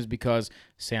Herndon is because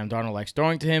Sam Darnold likes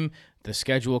throwing to him. The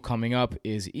schedule coming up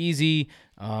is easy.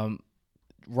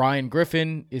 Ryan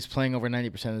Griffin is playing over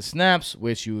 90% of the snaps,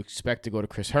 which you expect to go to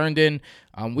Chris Herndon.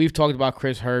 We've talked about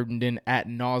Chris Herndon ad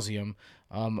nauseum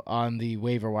on the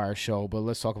waiver wire show, but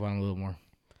let's talk about him a little more.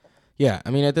 Yeah,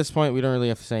 I mean, at this point, we don't really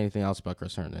have to say anything else about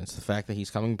Chris Herndon. It's the fact that he's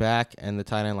coming back and the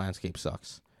tight end landscape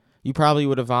sucks. You probably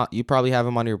have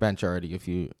him on your bench already if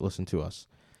you listen to us.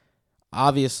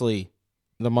 Obviously,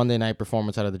 the Monday night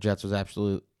performance out of the Jets was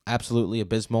absolutely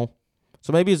abysmal.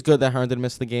 So maybe it's good that Herndon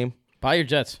missed the game. Buy your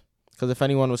Jets. Because if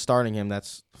anyone was starting him,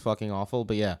 that's fucking awful.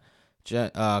 But yeah,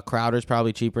 Crowder's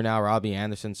probably cheaper now. Robbie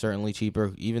Anderson certainly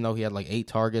cheaper, even though he had like 8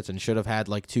 targets and should have had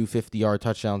like 2 50-yard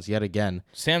touchdowns yet again.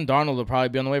 Sam Darnold will probably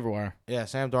be on the waiver wire. Yeah,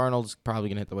 Sam Darnold's probably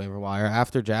going to hit the waiver wire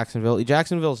after Jacksonville.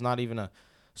 Jacksonville's not even a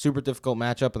super difficult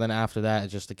matchup, and then after that,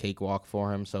 it's just a cakewalk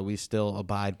for him. So we still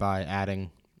abide by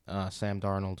adding Sam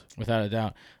Darnold. Without a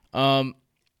doubt.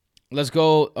 Let's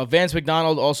go. Vance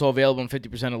McDonald, also available in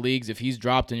 50% of leagues. If he's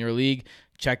dropped in your league,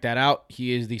 check that out.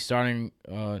 He is the starting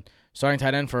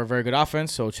tight end for a very good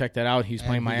offense, so check that out. He's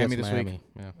playing Miami this week.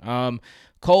 Yeah.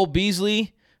 Cole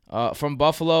Beasley from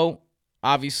Buffalo,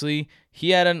 obviously.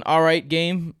 He had an all right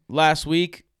game last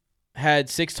week, had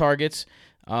 6 targets.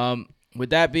 With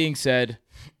that being said,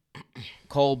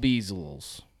 Cole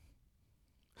Beasles.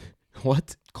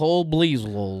 What? Cole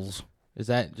Beasles. Is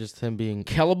that just him being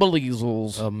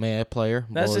Calabalezels. a meh player?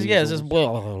 That's just, yeah, it's just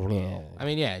blah, blah, blah. I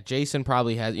mean, yeah, Jason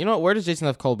probably has. You know what? Where does Jason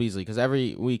have Cole Beasley? Because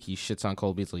every week he shits on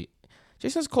Cole Beasley.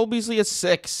 Jason has Cole Beasley at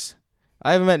 6.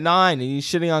 I have him at 9, and he's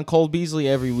shitting on Cole Beasley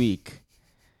every week.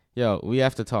 Yo, we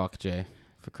have to talk, Jay,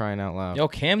 for crying out loud. Yo,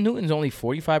 Cam Newton's only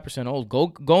 45% old.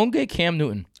 Go and get Cam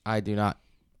Newton. I do not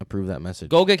approve that message.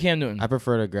 Go get Cam Newton. I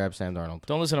prefer to grab Sam Darnold.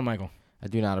 Don't listen to Michael. I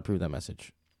do not approve that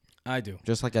message. I do.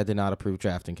 Just like I did not approve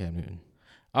drafting Cam Newton.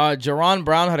 Jaron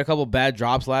Brown had a couple bad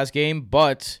drops last game,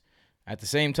 but at the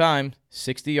same time,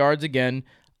 60 yards again.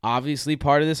 Obviously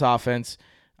part of this offense.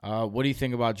 What do you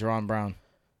think about Jaron Brown?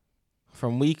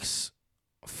 From weeks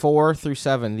 4 through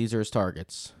 7, these are his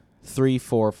targets. 3,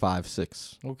 4, 5,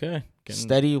 6. Okay.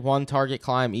 Steady 1 target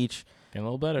climb each Getting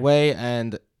a little better. way,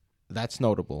 and that's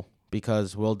notable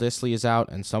because Will Dissly is out,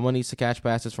 and someone needs to catch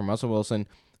passes from Russell Wilson.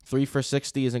 3 for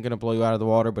 60 isn't going to blow you out of the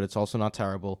water, but it's also not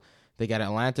terrible. They got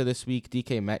Atlanta this week.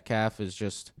 DK Metcalf is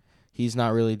just, he's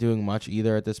not really doing much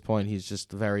either at this point. He's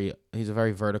a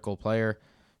very vertical player.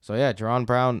 So yeah, Jaron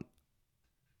Brown,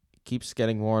 keeps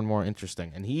getting more and more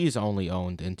interesting, and he's only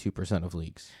owned in 2% of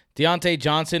leagues. Deontay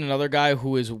Johnson, another guy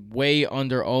who is way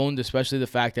under-owned, especially the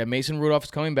fact that Mason Rudolph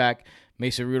is coming back.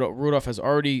 Mason Rudolph has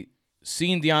already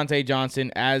seen Deontay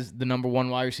Johnson as the number one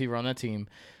wide receiver on that team.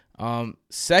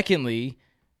 Secondly,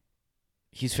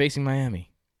 he's facing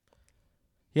Miami.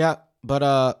 Yeah,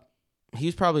 but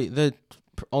he's probably the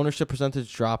ownership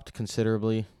percentage dropped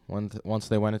considerably once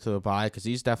they went into a bye, because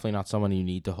he's definitely not someone you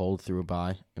need to hold through a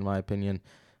bye, in my opinion.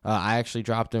 I actually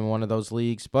dropped him in one of those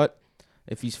leagues, but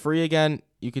if he's free again,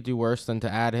 you could do worse than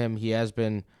to add him. He has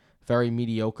been very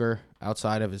mediocre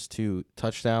outside of his 2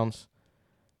 touchdowns.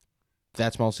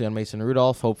 That's mostly on Mason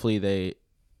Rudolph. Hopefully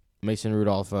Mason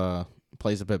Rudolph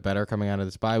plays a bit better coming out of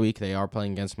this bye week. They are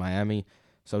playing against Miami,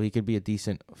 so he could be a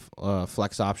decent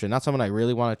flex option. Not someone I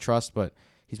really want to trust, but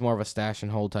he's more of a stash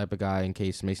and hold type of guy in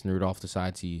case Mason Rudolph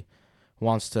decides he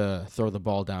wants to throw the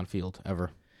ball downfield ever.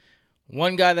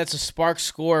 One guy that's a spark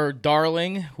scorer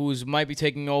darling, who might be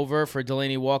taking over for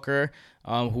Delaney Walker,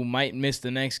 who might miss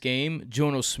the next game,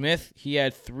 Jono Smith. He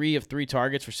had 3 of 3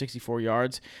 targets for 64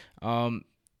 yards. Ryan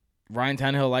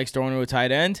Tannehill likes throwing to a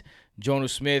tight end. Jono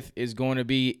Smith is going to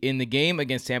be in the game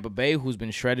against Tampa Bay, who's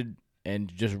been shredded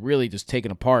and just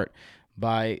taken apart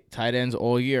by tight ends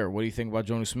all year. What do you think about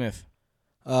Jono Smith?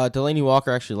 Delaney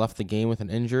Walker actually left the game with an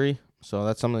injury, so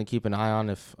that's something to keep an eye on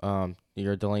if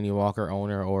you're a Delaney Walker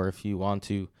owner or if you want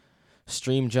to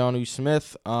stream Jono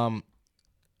Smith.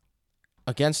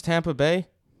 Against Tampa Bay,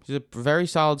 he's a very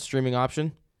solid streaming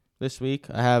option this week.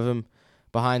 I have him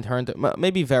behind Herndon.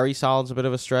 Maybe very solid is a bit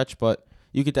of a stretch, but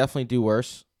you could definitely do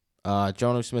worse.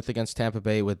 Jono Smith against Tampa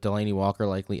Bay with Delaney Walker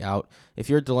likely out. If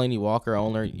you're a Delaney Walker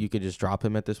owner, you could just drop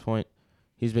him at this point.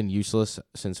 He's been useless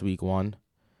since week 1.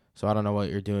 So I don't know what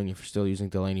you're doing if you're still using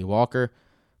Delaney Walker.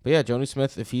 But yeah, Jono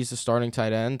Smith, if he's the starting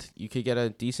tight end, you could get a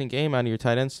decent game out of your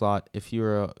tight end slot if you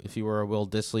were a Will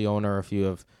Dissly owner, or if you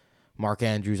have Mark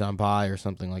Andrews on bye or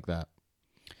something like that.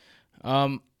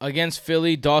 Against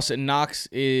Philly, Dawson Knox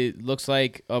looks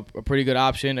like a pretty good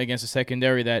option against a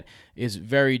secondary that is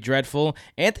very dreadful.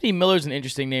 Anthony Miller's an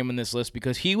interesting name on this list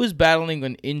because he was battling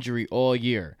an injury all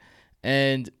year.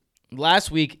 And last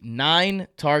week, 9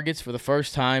 targets for the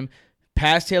first time,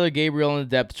 past Taylor Gabriel on the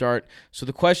depth chart. So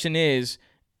the question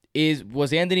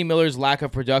was Anthony Miller's lack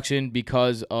of production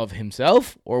because of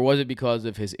himself, or was it because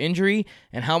of his injury?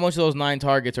 And how much of those 9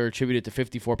 targets are attributed to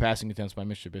 54 passing attempts by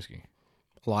Mitch Trubisky?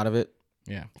 A lot of it.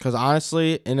 Yeah. Because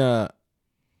honestly, in a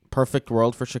perfect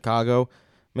world for Chicago,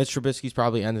 Mitch Trubisky's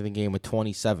probably ended the game with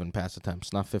 27 pass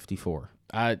attempts, not 54.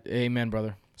 Amen,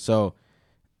 brother. So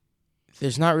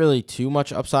there's not really too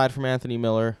much upside from Anthony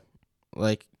Miller.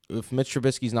 Like, if Mitch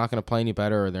Trubisky's not going to play any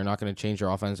better, or they're not going to change their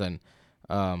offense, and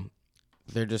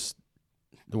they're just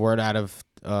the word out of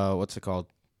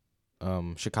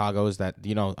Chicago is that,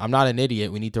 I'm not an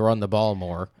idiot. We need to run the ball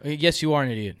more. Yes, you are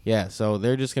an idiot. Yeah, so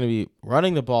they're just going to be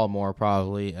running the ball more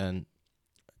probably. And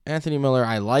Anthony Miller,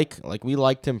 I like we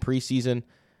liked him preseason,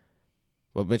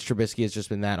 but Mitch Trubisky has just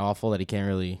been that awful that he can't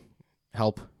really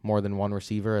help more than one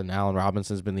receiver, and Allen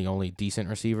Robinson's been the only decent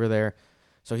receiver there.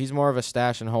 So he's more of a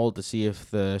stash and hold to see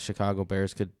if the Chicago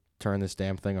Bears could turn this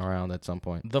damn thing around at some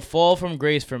point. The fall from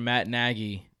grace for Matt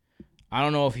Nagy, I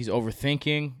don't know if he's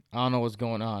overthinking. I don't know what's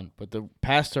going on, but the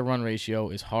pass-to-run ratio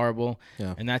is horrible,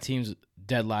 and that team's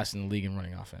dead last in the league in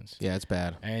running offense. Yeah, it's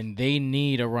bad. And they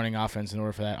need a running offense in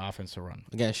order for that offense to run.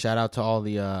 Again, shout out to all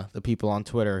the people on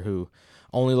Twitter who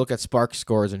only look at Spark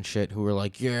scores and shit, who were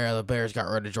like, yeah, the Bears got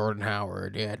rid of Jordan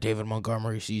Howard. Yeah, David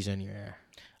Montgomery season, yeah.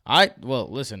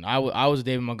 Listen, I was a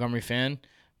David Montgomery fan,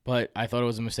 but I thought it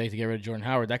was a mistake to get rid of Jordan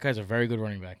Howard. That guy's a very good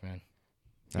running back, man.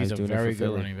 He's a very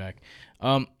good running back.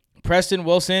 Preston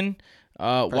Wilson,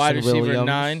 wide receiver Williams.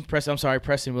 9.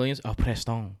 Preston Williams. Oh,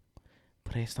 Preston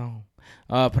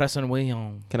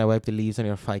Williams. Can I wipe the leaves on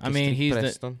your fight? I mean,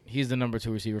 he's the number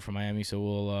 2 receiver for Miami, so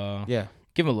we'll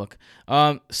give him a look.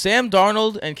 Sam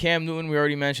Darnold and Cam Newton, we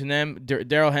already mentioned them.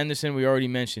 Darrell Henderson, we already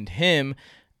mentioned him.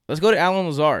 Let's go to Allen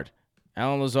Lazard.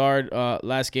 Allen Lazard,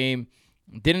 last game,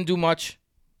 didn't do much.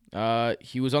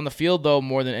 He was on the field, though,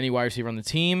 more than any wide receiver on the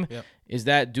team. Yep. Is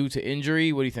that due to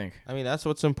injury? What do you think? I mean, that's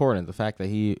what's important. The fact that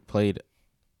he played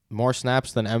more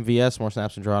snaps than MVS, more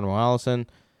snaps than Geronimo Allison.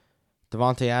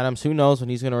 Devontae Adams, who knows when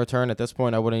he's going to return. At this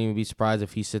point, I wouldn't even be surprised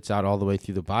if he sits out all the way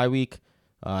through the bye week.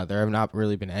 There have not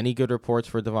really been any good reports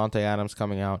for Devontae Adams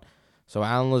coming out. So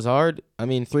Allen Lazard,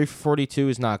 3 for 42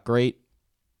 is not great.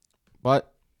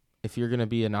 But if you're going to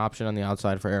be an option on the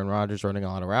outside for Aaron Rodgers running a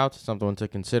lot of routes, it's something to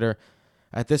consider.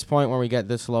 At this point, when we get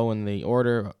this low in the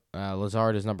order,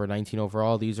 Lazard is number 19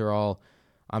 overall. These are all,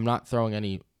 I'm not throwing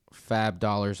any fab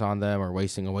dollars on them or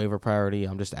wasting a waiver priority.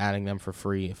 I'm just adding them for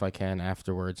free if I can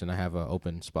afterwards, and I have an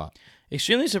open spot.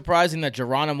 Extremely surprising that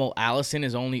Geronimo Allison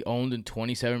is only owned in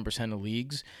 27% of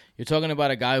leagues. You're talking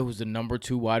about a guy who's the number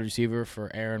 2 wide receiver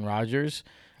for Aaron Rodgers.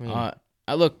 I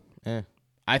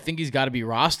think he's got to be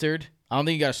rostered. I don't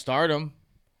think you got to start him.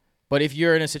 But if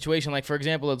you're in a situation like, for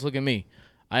example, let's look at me.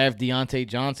 I have Deontay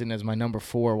Johnson as my number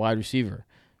 4 wide receiver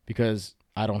because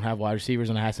I don't have wide receivers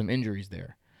and I have some injuries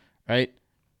there, right?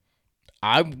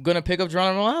 I'm going to pick up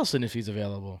Geronimo Allison if he's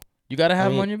available. You got to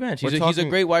have him on your bench. He's a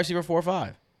great wide receiver 4 or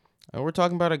 5. And we're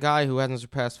talking about a guy who hasn't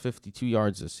surpassed 52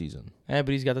 yards this season. Yeah,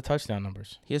 but he's got the touchdown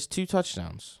numbers. He has 2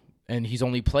 touchdowns. And he's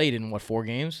only played in, 4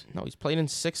 games? No, he's played in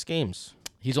 6 games.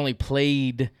 He's only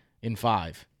played in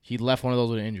 5. He left one of those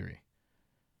with an injury.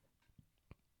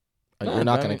 You're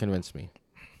not going to convince me.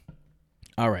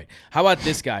 All right. How about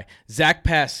this guy, Zach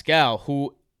Pascal,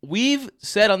 who we've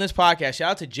said on this podcast,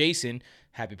 shout out to Jason.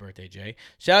 Happy birthday, Jay.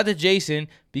 Shout out to Jason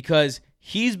because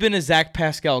he's been a Zach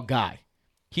Pascal guy.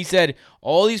 He said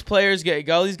all these players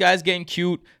all these guys getting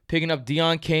cute, picking up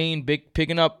Deion Kane,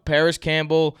 picking up Paris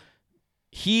Campbell.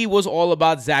 He was all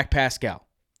about Zach Pascal.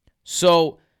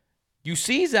 So you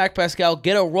see Zach Pascal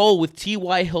get a role with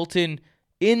T.Y. Hilton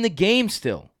in the game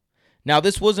still. Now,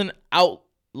 this was an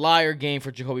outlier game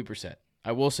for Jacoby Brissett.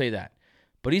 I will say that.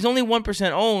 But he's only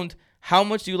 1% owned. How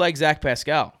much do you like Zach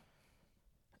Pascal?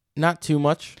 Not too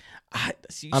much.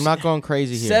 I'm not going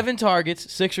crazy here. 7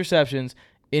 targets, 6 receptions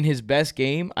in his best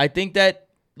game. I think that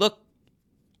this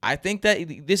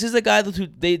is a guy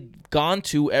that they've gone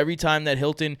to every time that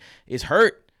Hilton is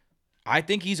hurt. I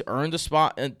think he's earned a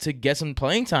spot to get some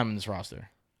playing time in this roster.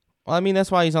 Well, I mean,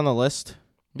 that's why he's on the list.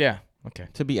 Yeah, okay.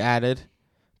 To be added.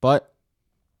 But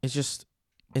it's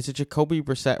a Jacoby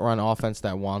Brissett run offense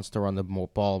that wants to run the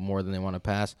ball more than they want to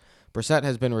pass. Brissett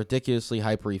has been ridiculously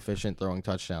hyper-efficient throwing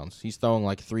touchdowns. He's throwing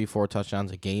like 3-4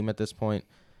 touchdowns a game at this point.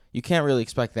 You can't really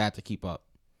expect that to keep up.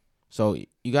 So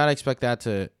you got to expect that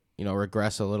to,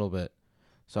 regress a little bit.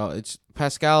 So it's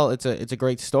Pascal, it's a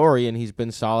great story, and he's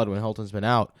been solid when Hilton's been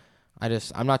out.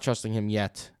 I'm not trusting him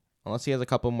yet. Unless he has a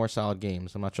couple more solid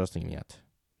games, I'm not trusting him yet.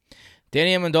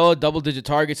 Danny Amendola, double-digit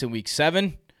targets in Week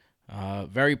 7.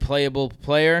 Very playable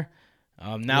player.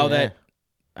 Very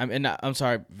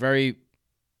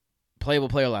playable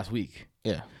player last week.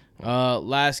 Yeah. Now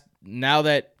that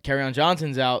Kerryon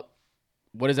Johnson's out,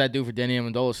 what does that do for Danny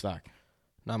Amendola's stock?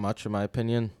 Not much, in my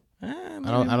opinion. I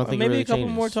don't think it really a couple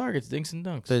changes. more targets, dinks and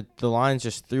dunks. The Lions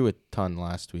just threw a ton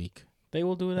last week. They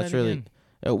will do that That's again.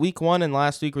 really Week 1 and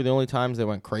last week were the only times they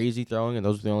went crazy throwing, and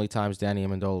those were the only times Danny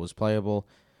Amendola was playable.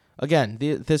 Again,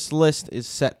 this list is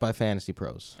set by fantasy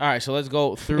pros. All right, so let's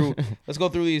go through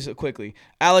these quickly.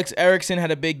 Alex Erickson had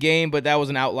a big game, but that was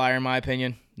an outlier in my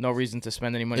opinion. No reason to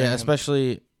spend any money on him.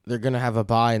 Especially they're going to have a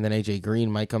bye, and then AJ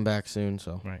Green might come back soon.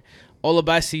 So right.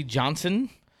 Olabisi Johnson.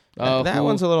 That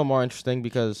one's a little more interesting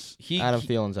because Adam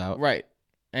Thielen's out. Right.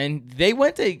 And they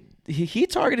he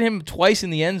targeted him twice in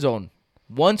the end zone.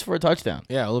 Once for a touchdown.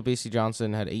 Yeah, Olabisi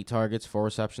Johnson had 8 targets, 4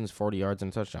 receptions, 40 yards,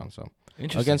 and a touchdown. So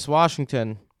against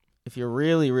Washington, if you're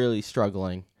really, really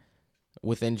struggling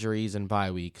with injuries and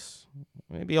bye weeks,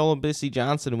 maybe Olabisi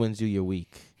Johnson wins you your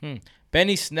week.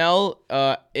 Benny Snell,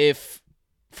 if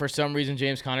for some reason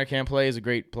James Conner can't play, is a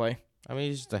great play. I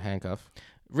mean, he's just a handcuff.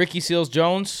 Ricky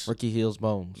Seals-Jones. Ricky Heels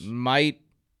Bones. Might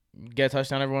get a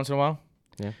touchdown every once in a while.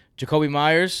 Yeah. Jacoby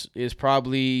Myers is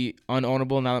probably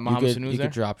unownable now that Mohamed Sanu's there. You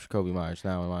could drop Jacoby Myers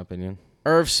now, in my opinion.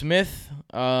 Irv Smith,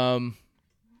 don't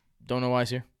know why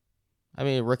he's here. I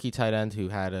mean, a rookie tight end who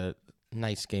had a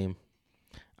nice game.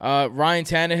 Ryan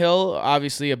Tannehill,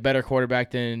 obviously a better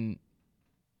quarterback than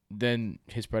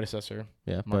his predecessor.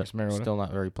 Yeah, Marcus Mariota. Still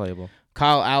not very playable.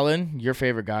 Kyle Allen, your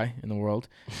favorite guy in the world.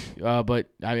 But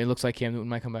I mean, it looks like Cam Newton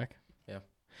might come back. Yeah.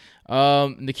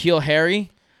 N'Keal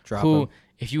Harry, Drop who, him.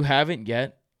 if you haven't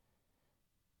yet,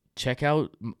 check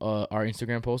out our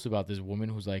Instagram post about this woman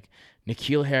who's like,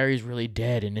 N'Keal Harry's really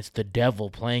dead, and it's the devil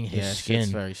playing his skin.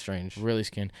 It's very strange. Really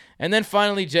skin. And then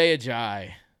finally, Jay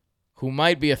Ajayi, who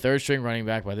might be a third-string running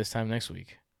back by this time next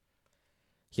week.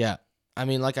 Yeah. I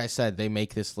mean, like I said, they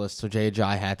make this list, so Jay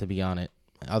Ajayi had to be on it.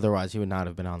 Otherwise, he would not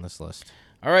have been on this list.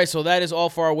 All right, so that is all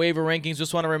for our waiver rankings.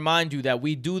 Just want to remind you that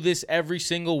we do this every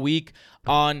single week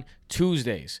on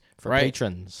Tuesdays. For right?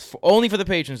 patrons. Only for the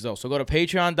patrons, though. So go to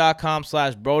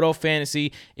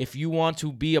patreon.com/BrodoFantasy if you want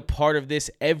to be a part of this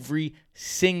every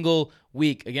single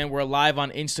week. Again, we're live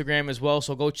on Instagram as well,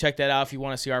 so go check that out if you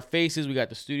want to see our faces. We got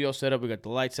the studio set up. We got the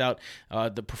lights out.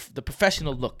 The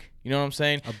professional look. You know what I'm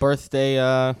saying? A birthday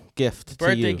gift to you.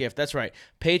 Birthday gift. That's right.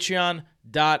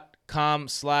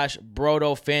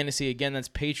 Patreon.com/BrodoFantasy. Again, that's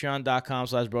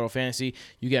patreon.com/BrodoFantasy.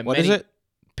 You get What is it?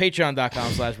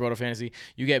 Patreon.com/BrotoFantasy.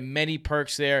 You get many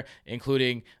perks there,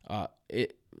 including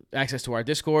access to our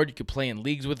Discord. You can play in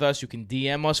leagues with us. You can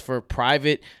DM us for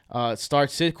private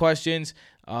start-sit questions.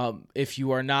 If you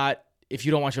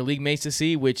don't want your league mates to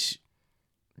see, which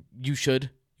you should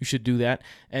do that.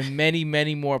 And many,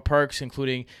 many more perks,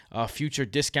 including future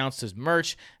discounts to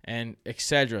merch and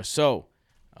etc. So,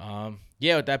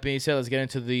 with that being said, let's get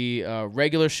into the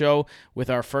regular show with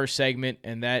our first segment,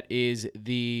 and that is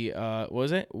the what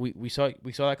was it? We saw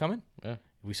that coming? Yeah.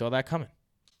 We saw that coming.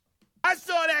 I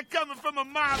saw that coming from a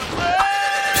mile away.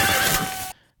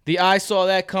 The I Saw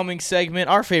That Coming segment,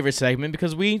 our favorite segment,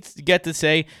 because we get to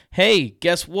say, hey,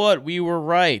 guess what? We were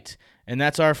right. And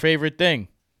that's our favorite thing.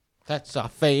 That's our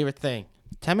favorite thing.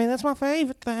 Tell me that's my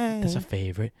favorite thing. That's the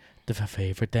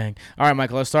favorite thing. All right,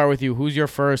 Michael, let's start with you. Who's your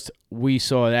first We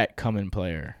Saw That Coming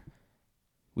player?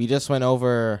 We just went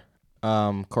over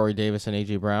Corey Davis and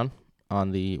A.J. Brown on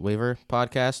the waiver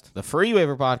podcast, the free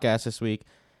waiver podcast this week.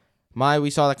 We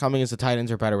saw that coming as the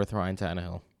Titans are better with Ryan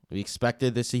Tannehill. We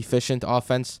expected this efficient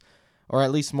offense, or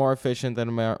at least more efficient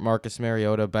than Marcus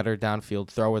Mariota, better downfield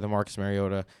thrower than Marcus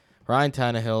Mariota, Ryan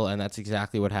Tannehill, and that's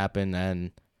exactly what happened.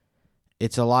 And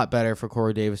it's a lot better for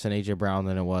Corey Davis and A.J. Brown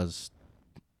than it was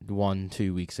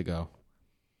 1-2 weeks ago.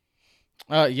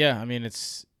 Yeah, I mean,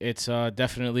 it's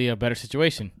definitely a better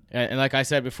situation. And like I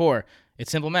said before,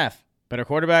 it's simple math. Better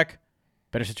quarterback,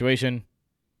 better situation,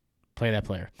 play that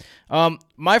player.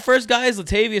 My first guy is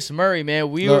Latavius Murray, man.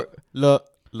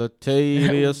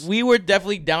 Latavius. We were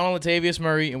definitely down on Latavius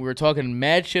Murray, and we were talking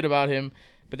mad shit about him.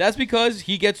 But that's because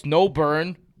he gets no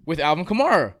burn with Alvin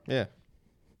Kamara. Yeah.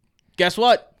 Guess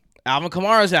what? Alvin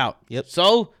Kamara's out. Yep.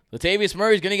 So Latavius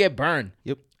Murray's going to get burned.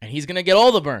 Yep. And he's going to get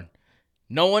all the burn.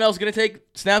 No one else is going to take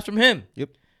snaps from him.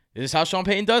 Yep. This is how Sean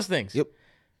Payton does things. Yep.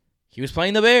 He was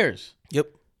playing the Bears. Yep.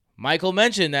 Michael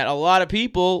mentioned that a lot of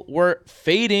people were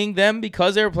fading them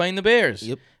because they were playing the Bears.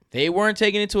 Yep. They weren't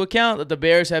taking into account that the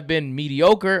Bears have been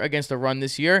mediocre against the run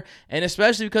this year, and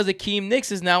especially because Akeem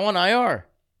Nicks is now on IR.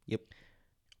 Yep.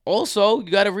 Also,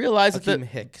 you got to realize that Akeem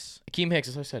Hicks. Akeem Hicks,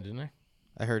 that's what I said, didn't I?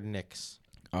 I heard Knicks.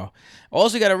 Oh.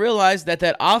 Also, you got to realize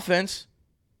that offense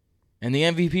and the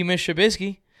MVP, Mitch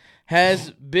Trubisky,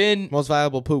 has been Most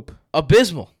valuable poop.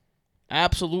 abysmal.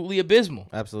 Absolutely abysmal.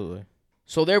 Absolutely.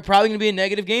 So they're probably going to be in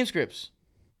negative game scripts,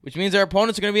 which means their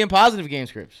opponents are going to be in positive game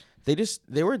scripts.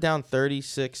 They were down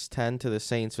 36-10 to the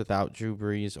Saints without Drew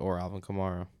Brees or Alvin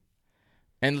Kamara.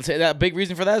 And that big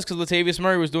reason for that is because Latavius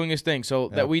Murray was doing his thing. So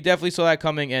that we definitely saw that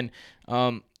coming. And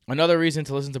another reason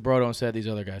to listen to Brodo instead of these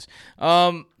other guys.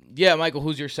 Michael,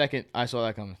 who's your second? I saw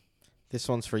that coming. This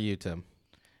one's for you, Tim.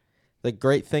 The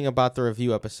great thing about the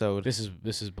review episode This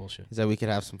is bullshit. is that we could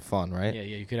have some fun, right? Yeah,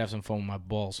 you could have some fun with my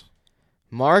balls.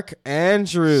 Mark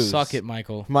Andrews. Suck it,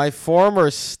 Michael. My former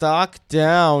stock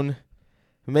down,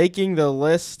 making the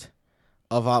list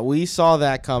of we saw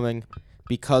that coming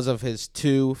because of his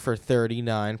 2 for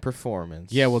 39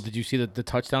 performance. Yeah, well, did you see the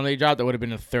touchdown that he dropped? That would have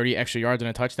been 30 extra yards and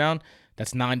a touchdown.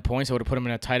 That's 9 points. I would have put him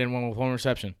in a tight end one with one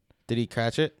reception. Did he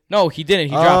catch it? No, he didn't.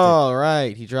 He dropped it. Oh,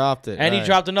 right. He dropped it. And right. he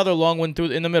dropped another long one through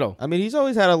in the middle. I mean, he's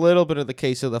always had a little bit of the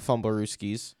case of the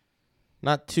fumblerooskies.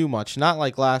 Not too much. Not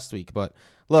like last week. But,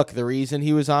 look, the reason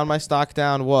he was on my stock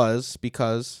down was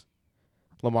because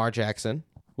Lamar Jackson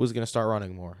was going to start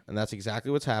running more. And that's exactly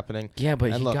what's happening. Yeah,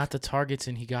 but and he got the targets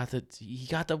and he got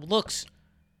the looks.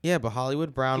 Yeah, but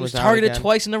Hollywood Brown He was out targeted again.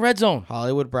 twice in the red zone.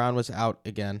 Hollywood Brown was out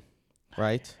again,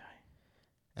 right?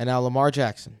 And now Lamar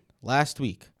Jackson, last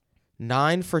week,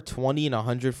 9 for 20 and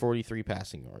 143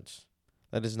 passing yards.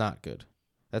 That is not good.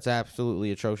 That's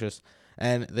absolutely atrocious.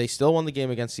 And they still won the game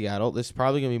against Seattle. There's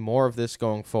probably going to be more of this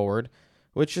going forward,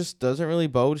 which just doesn't really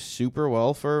bode super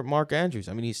well for Mark Andrews.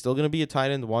 I mean, he's still going to be a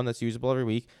tight end one that's usable every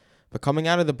week. But coming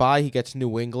out of the bye, he gets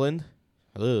New England,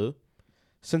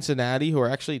 Cincinnati, who are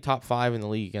actually top 5 in the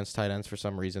league against tight ends for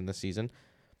some reason this season.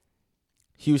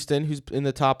 Houston, who's in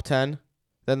the top 10.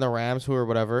 Then the Rams, who are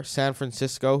whatever. San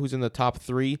Francisco, who's in the top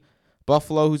 3.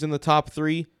 Buffalo, who's in the top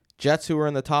 3. Jets, who are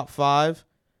in the top 5.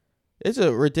 It's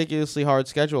a ridiculously hard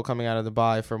schedule coming out of the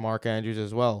bye for Mark Andrews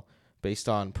as well, based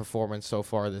on performance so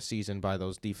far this season by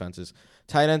those defenses.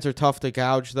 Tight ends are tough to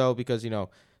gouge, though, because,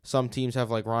 some teams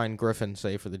have like Ryan Griffin,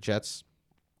 say, for the Jets.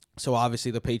 So obviously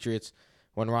the Patriots,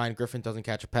 when Ryan Griffin doesn't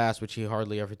catch a pass, which he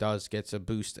hardly ever does, gets a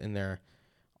boost in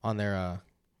on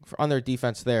their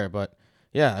defense there. But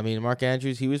yeah, I mean, Mark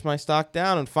Andrews, he was my stock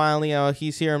down, and finally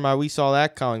he's here in my we saw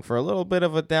that coming for a little bit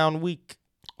of a down week.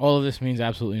 All of this means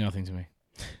absolutely nothing to me.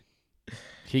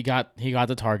 He got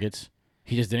the targets.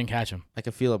 He just didn't catch them. I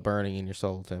can feel it burning in your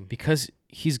soul, Tim. Because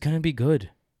he's going to be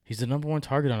good. He's the number one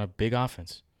target on a big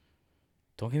offense.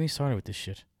 Don't get me started with this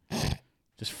shit.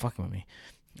 Just fucking with me.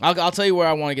 I'll tell you where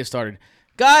I want to get started.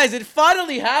 Guys, it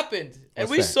finally happened. And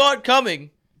What's we that? saw it coming.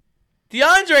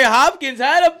 DeAndre Hopkins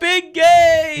had a big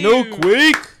game.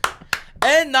 quick.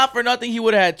 And not for nothing, he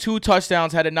would have had 2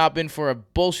 touchdowns had it not been for a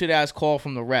bullshit-ass call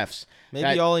from the refs.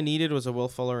 Maybe all he needed was a Will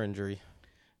Fuller injury.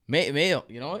 You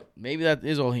know what? Maybe that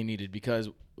is all he needed because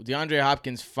DeAndre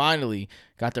Hopkins finally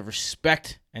got the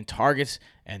respect and targets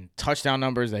and touchdown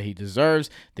numbers that he deserves,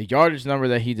 the yardage number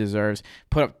that he deserves,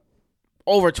 put up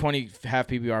over 20 half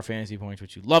PPR fantasy points,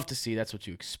 which you love to see. That's what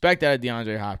you expect out of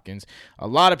DeAndre Hopkins. A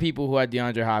lot of people who had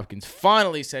DeAndre Hopkins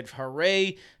finally said,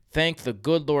 hooray, thank the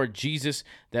good Lord Jesus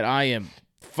that I am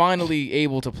finally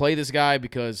able to play this guy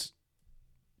because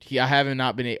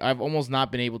I've almost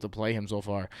not been able to play him so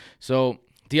far. So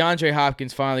DeAndre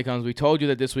Hopkins finally comes. We told you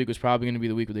that this week was probably going to be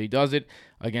the week that he does it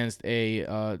against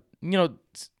a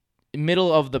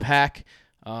middle of the pack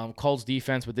Colts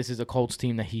defense, but this is a Colts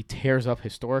team that he tears up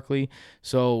historically.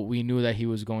 So we knew that he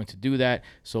was going to do that.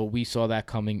 So we saw that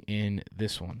coming in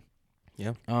this one.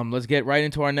 Yeah. Let's get right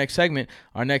into our next segment.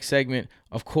 Our next segment,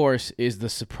 of course, is the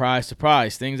surprise,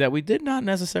 things that we did not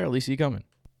necessarily see coming.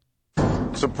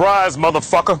 Surprise,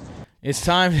 motherfucker. It's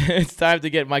time. It's time to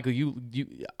get Michael. You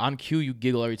on cue. You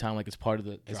giggle every time like it's part of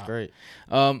the. It's drop. great.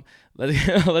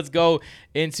 Let's go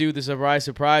into the surprise.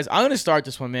 I'm gonna start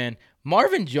this one, man.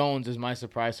 Marvin Jones is my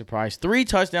surprise. 3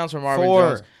 touchdowns for Marvin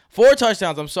Jones. 4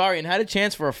 touchdowns. I'm sorry, and had a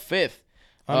chance for a 5th.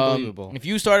 Unbelievable. If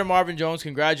you started Marvin Jones,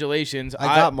 congratulations.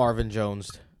 I got Marvin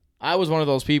Jones. I was one of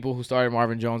those people who started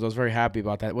Marvin Jones. I was very happy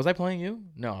about that. Was I playing you?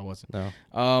 No, I wasn't. No.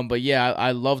 But yeah,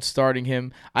 I loved starting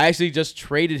him. I actually just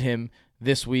traded him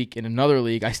this week in another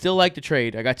league. I still like the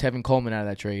trade. I got Tevin Coleman out of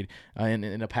that trade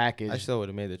in a package. I still would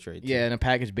have made the trade. Yeah, in a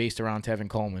package based around Tevin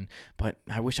Coleman. But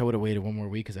I wish I would have waited one more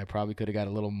week because I probably could have got a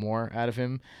little more out of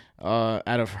him. Out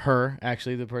of her,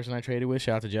 actually, the person I traded with.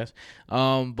 Shout out to Jess.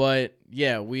 But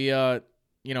yeah,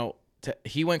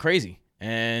 he went crazy.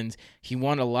 And he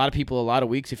won a lot of people a lot of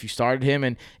weeks if you started him.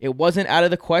 And it wasn't out of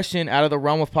the question, out of the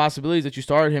realm of possibilities that you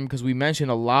started him because we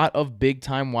mentioned a lot of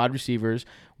big-time wide receivers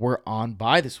were on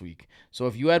bye this week. So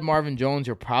if you had Marvin Jones,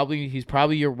 he's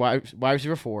probably your wide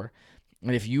receiver 4.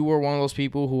 And if you were one of those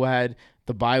people who had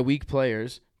the bye week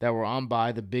players that were on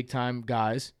bye, the big-time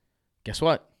guys, guess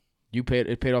what? It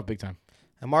paid off big time.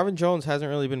 And Marvin Jones hasn't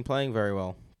really been playing very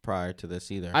well prior to this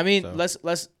either. I mean,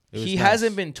 so he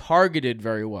hasn't been targeted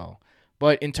very well.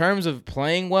 But in terms of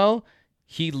playing well,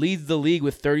 he leads the league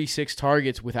with 36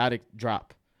 targets without a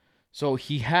drop. So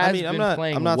he has been playing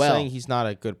well. I'm not saying he's not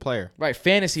a good player. Right,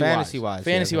 fantasy-wise.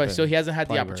 Yeah, So he hasn't had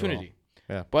the opportunity.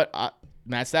 Well. Yeah. But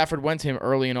Matt Stafford went to him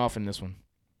early and often this one.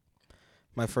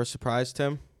 My first surprise,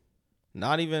 Tim,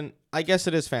 not even, I guess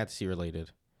it is fantasy related.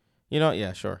 You know,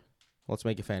 yeah, sure. Let's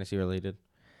make it fantasy related.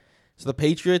 So the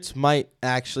Patriots might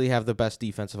actually have the best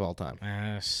defense of all time.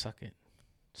 Suck it.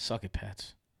 Suck it,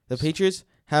 Pats. The Patriots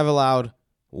have allowed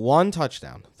 1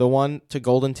 touchdown, the one to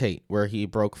Golden Tate where he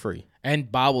broke free.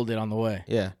 And bobbled it on the way.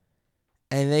 Yeah.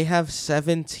 And they have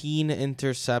 17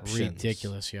 interceptions.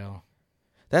 Ridiculous, yo.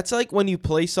 That's like when you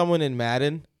play someone in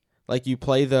Madden, like you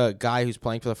play the guy who's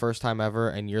playing for the first time ever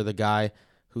and you're the guy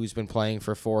who's been playing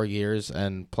for 4 years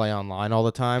and play online all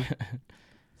the time.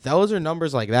 Those are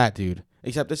numbers like that, dude.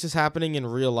 Except this is happening in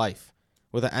real life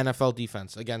with an NFL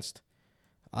defense against,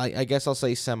 I guess I'll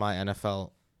say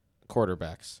semi-NFL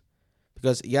quarterbacks.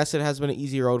 Because, yes, it has been an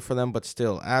easy road for them, but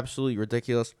still, absolutely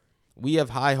ridiculous. We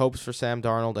have high hopes for Sam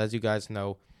Darnold, as you guys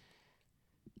know.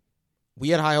 We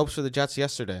had high hopes for the Jets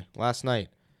last night.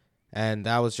 And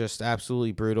that was just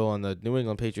absolutely brutal. And the New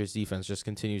England Patriots defense just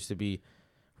continues to be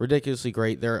ridiculously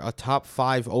great. They're a top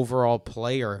 5 overall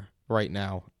player right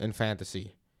now in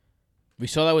fantasy. We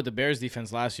saw that with the Bears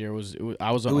defense last year. I was an It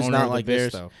was owner not of the like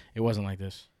Bears. this, though. It wasn't like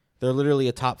this. They're literally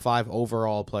a top 5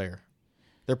 overall player.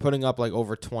 They're putting up like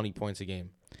over 20 points a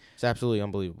game. It's absolutely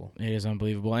unbelievable. It is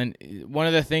unbelievable. And one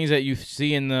of the things that you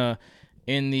see in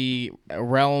the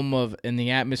realm of in the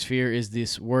atmosphere is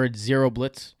this word zero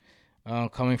blitz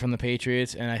coming from the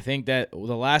Patriots. And I think that the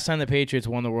last time the Patriots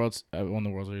won the World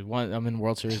Series, I'm in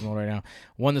World Series mode right now,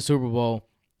 won the Super Bowl,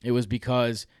 it was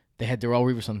because they had Darrelle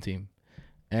Revis on the team.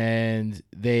 And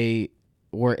they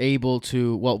were able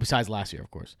to, well, besides last year,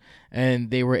 of course,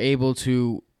 and they were able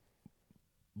to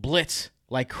blitz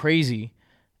like crazy,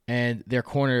 and their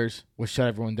corners would shut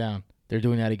everyone down. They're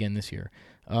doing that again this year.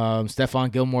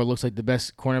 Stephon Gilmore looks like the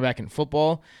best cornerback in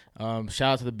football. Shout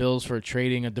out to the Bills for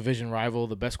trading a division rival,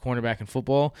 the best cornerback in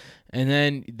football.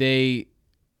 And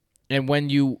when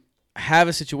you have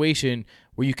a situation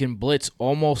where you can blitz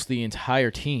almost the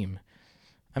entire team,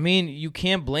 I mean, you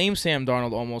can't blame Sam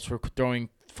Darnold almost for throwing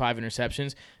 5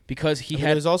 interceptions because he It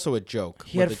had was also a joke.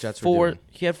 he what had the Jets were four doing.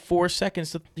 he had 4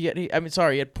 seconds to he had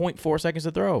 0.4 seconds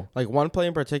to throw. Like one play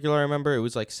in particular, I remember it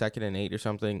was like 2nd and 8 or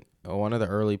something. One of the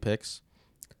early picks.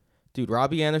 Dude,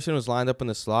 Robbie Anderson was lined up in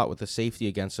the slot with the safety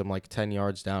against him like 10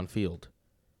 yards downfield.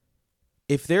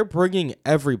 If they're bringing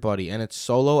everybody and it's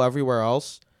solo everywhere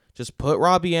else, just put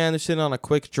Robbie Anderson on a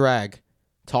quick drag,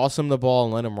 toss him the ball,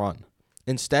 and let him run.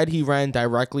 Instead, he ran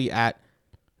directly at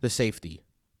the safety.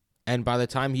 And by the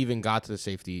time he even got to the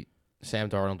safety, Sam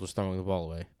Darnold was throwing the ball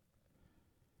away.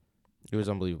 It was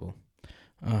unbelievable.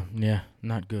 Yeah,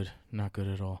 not good. Not good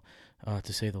at all,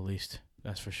 to say the least.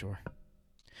 That's for sure.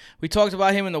 We talked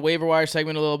about him in the waiver wire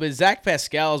segment a little bit. Zach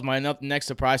Pascal is my next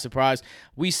surprise.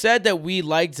 We said that we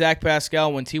liked Zach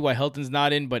Pascal when T.Y. Hilton's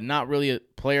not in, but not really a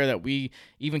player that we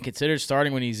even considered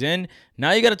starting when he's in.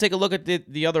 Now you got to take a look at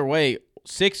the other way.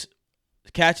 6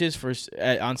 catches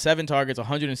on 7 targets,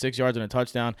 106 yards and a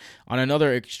touchdown on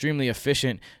another extremely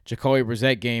efficient Jacoby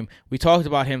Brissett game. We talked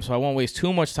about him, so I won't waste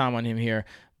too much time on him here.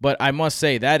 But I must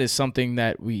say that is something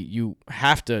that you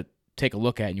have to take a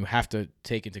look at and you have to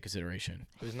take into consideration.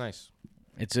 It was nice.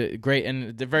 It's a great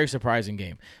and a very surprising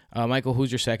game. Michael,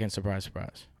 who's your second surprise?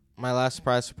 My last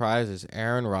surprise is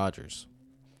Aaron Rodgers.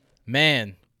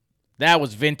 Man, that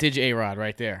was vintage A-Rod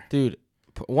right there. Dude,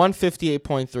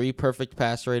 158.3 perfect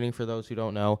pass rating for those who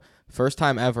don't know. First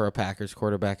time ever a Packers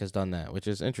quarterback has done that, which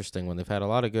is interesting when they've had a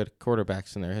lot of good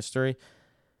quarterbacks in their history.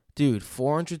 Dude,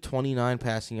 429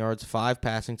 passing yards, 5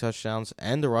 passing touchdowns,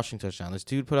 and a rushing touchdown. This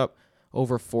dude put up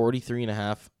over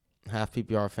 43.5 half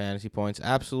PPR fantasy points.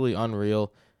 Absolutely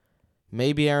unreal.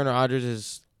 Maybe Aaron Rodgers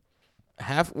is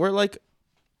we're like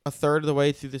a third of the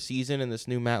way through the season in this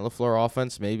new Matt LaFleur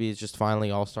offense. Maybe it's just finally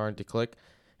all starting to click.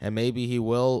 And maybe he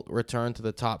will return to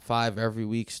the top 5 every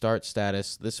week start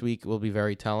status. This week will be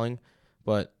very telling.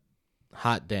 But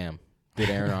hot damn, did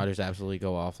Aaron Rodgers absolutely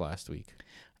go off last week.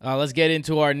 Let's get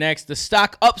into the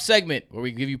stock up segment, where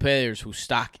we give you players whose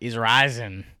stock is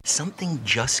rising. Something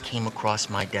just came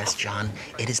across my desk, John.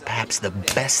 It is perhaps the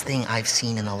best thing I've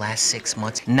seen in the last 6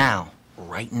 months.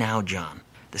 Right now, John,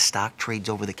 the stock trades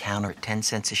over the counter at 10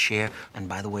 cents a share. And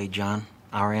by the way, John,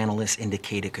 our analysts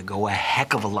indicate it could go a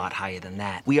heck of a lot higher than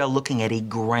that. We are looking at a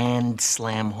grand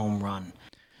slam home run.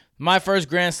 My first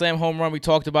grand slam home run, we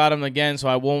talked about him again, so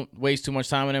I won't waste too much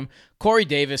time on him. Corey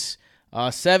Davis,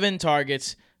 7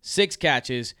 targets, 6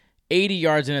 catches, 80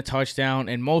 yards and a touchdown,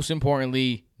 and most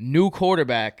importantly, new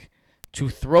quarterback to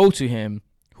throw to him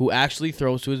who actually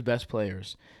throws to his best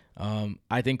players.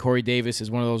 I think Corey Davis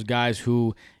is one of those guys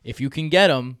who, if you can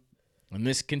get him, and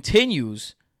this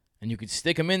continues, and you could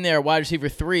stick him in there, wide receiver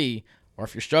 3, or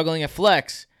if you're struggling at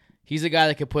flex, he's a guy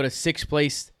that could put a 6th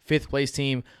place, 5th place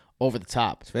team over the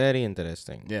top. It's very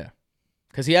interesting. Yeah,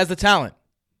 because he has the talent.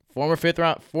 Former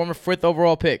 5th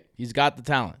overall pick. He's got the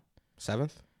talent.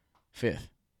 7th? 5th.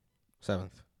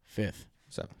 7th. 5th.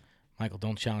 7th. Michael,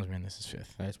 don't challenge me on this. Is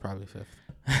 5th. It's probably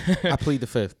 5th. I plead the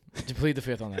 5th. You plead the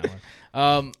 5th on that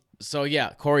one. So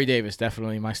yeah, Corey Davis,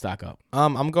 definitely my stock up.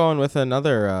 I'm going with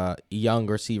another young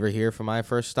receiver here for my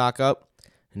first stock up.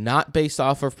 Not based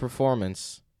off of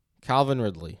performance. Calvin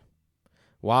Ridley.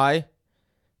 Why?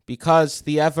 Because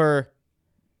the ever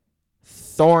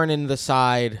thorn in the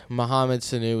side, Mohamed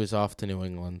Sanu, is off to New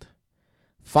England.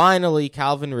 Finally,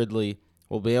 Calvin Ridley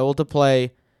will be able to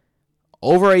play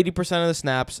over 80% of the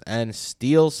snaps and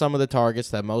steal some of the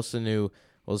targets that Mo Sanu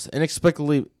was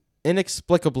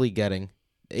inexplicably getting.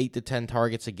 8 to 10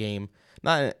 targets a game.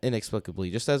 Not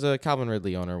inexplicably, just as a Calvin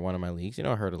Ridley owner in one of my leagues.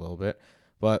 I heard a little bit.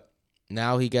 But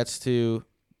now he gets to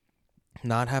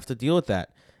not have to deal with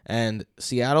that. And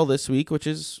Seattle this week, which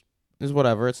is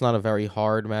whatever. It's not a very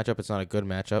hard matchup. It's not a good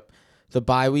matchup. The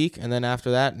bye week, and then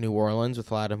after that, New Orleans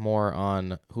with Lattimore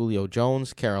on Julio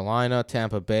Jones, Carolina,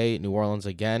 Tampa Bay, New Orleans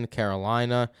again,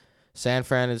 Carolina, San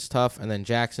Fran is tough, and then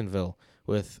Jacksonville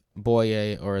with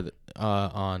Boye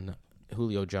on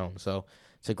Julio Jones. So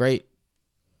it's a great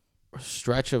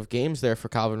stretch of games there for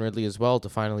Calvin Ridley as well to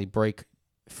finally break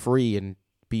free and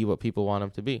be what people want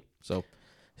him to be. So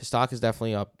his stock is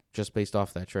definitely up just based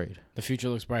off that trade. The future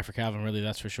looks bright for Calvin Ridley,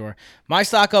 that's for sure. My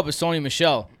stock up is Sony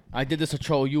Michel. I did this to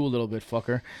troll you a little bit,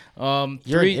 fucker.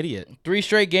 You're an idiot. 3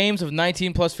 straight games of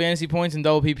 19-plus fantasy points in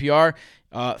double PPR.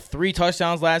 3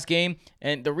 touchdowns last game.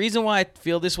 And the reason why I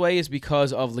feel this way is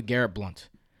because of LeGarrette Blount.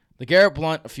 LeGarrette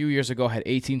Blount, a few years ago, had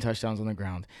 18 touchdowns on the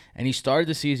ground. And he started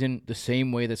the season the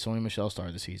same way that Sony Michel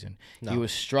started the season. No. He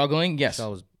was struggling. Yes.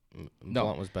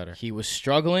 Blount was better. He was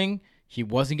struggling. He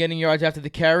wasn't getting yards after the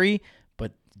carry.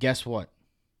 But guess what?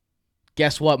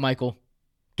 Guess what, Michael?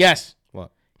 Guess.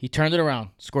 What? He turned it around,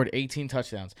 scored 18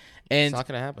 touchdowns. And it's not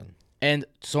going to happen. And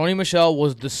Sony Michel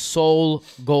was the sole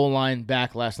goal line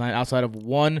back last night outside of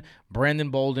one Brandon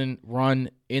Bolden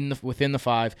run within the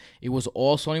 5. It was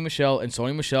all Sony Michel, and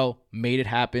Sony Michel made it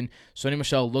happen. Sony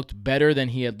Michel looked better than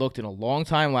he had looked in a long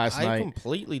time last night. I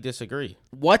completely disagree.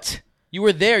 What? You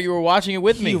were there. You were watching it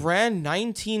with me. He ran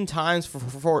 19 times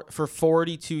for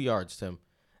 42 yards, Tim.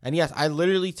 And yes, I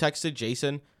literally texted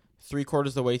Jason 3/4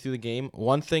 of the way through the game.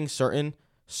 One thing certain,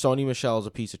 Sony Michel is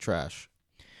a piece of trash.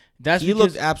 He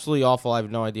looked absolutely awful. I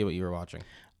have no idea what you were watching.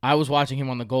 I was watching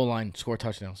him on the goal line score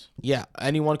touchdowns. Yeah,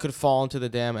 anyone could fall into the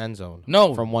damn end zone.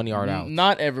 No. From 1 yard out.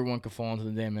 Not everyone could fall into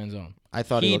the damn end zone. I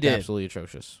thought he looked absolutely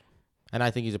atrocious. And I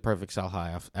think he's a perfect sell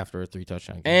high after a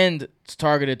 3-touchdown game. And it's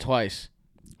targeted twice.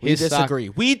 We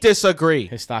disagree.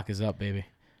 His stock is up, baby.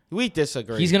 We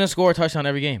disagree. He's going to score a touchdown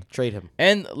every game. Trade him.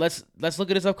 And let's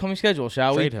look at his upcoming schedule,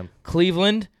 shall we? Trade him.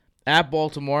 Cleveland, at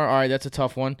Baltimore. All right, that's a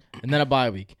tough one. And then a bye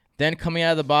week. Then coming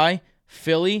out of the bye,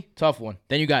 Philly, tough one.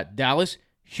 Then you got Dallas,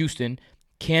 Houston,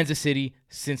 Kansas City,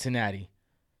 Cincinnati.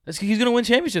 He's going to win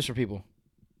championships for people.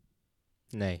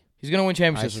 Nay. He's going to win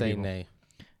championships for I say people. nay.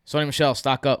 Sony Michel,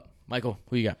 stock up. Michael,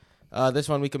 who you got? This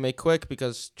one we can make quick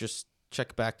because just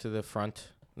check back to the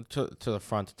front, to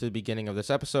the beginning of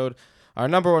this episode. Our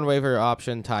number one waiver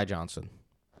option, Ty Johnson.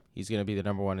 He's going to be the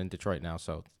number one in Detroit now,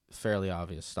 so fairly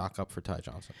obvious. Stock up for Ty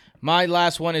Johnson. My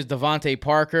last one is Devontae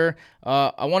Parker.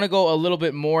 I want to go a little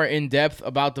bit more in depth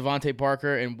about Devontae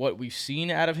Parker and what we've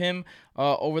seen out of him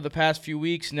over the past few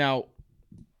weeks. Now,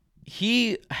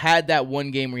 he had that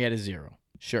one game where he had a 0.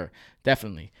 Sure,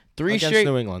 definitely. Against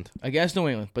New England. Against New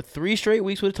England. But 3 straight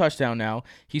weeks with a touchdown now.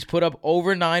 He's put up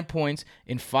over 9 points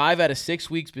in 5 out of 6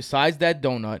 weeks besides that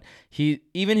donut.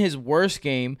 Even his worst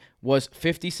game was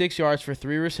 56 yards for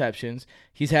 3 receptions.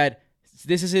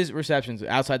 This is his receptions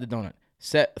outside the donut.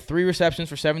 3 receptions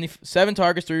for 7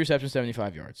 targets, 3 receptions,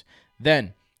 75 yards.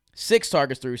 Then 6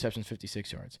 targets, 3 receptions,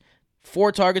 56 yards.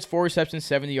 4 targets, 4 receptions,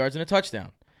 70 yards, and a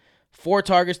touchdown. 4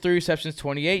 targets, 3 receptions,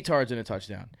 28 yards, and a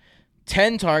touchdown.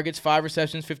 10 targets, 5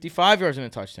 receptions, 55 yards, and a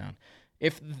touchdown.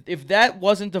 If that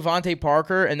wasn't Devontae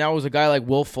Parker and that was a guy like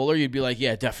Will Fuller, you'd be like,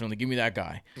 yeah, definitely, give me that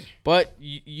guy. But,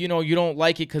 you don't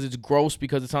like it because it's gross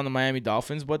because it's on the Miami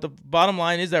Dolphins. But the bottom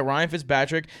line is that Ryan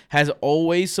Fitzpatrick has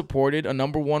always supported a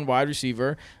number 1 wide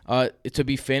receiver to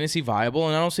be fantasy viable,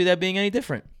 and I don't see that being any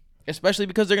different. Especially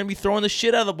because they're going to be throwing the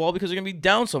shit out of the ball because they're going to be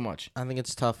down so much. I think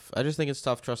it's tough. I just think it's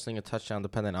tough trusting a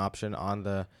touchdown-dependent option on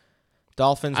the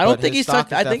Dolphins. I don't think he's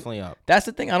definitely up. That's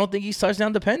the thing. I don't think he's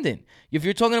touchdown dependent. If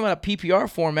you're talking about a PPR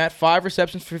format, 5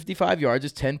 receptions for 55 yards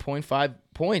is 10.5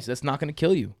 points. That's not going to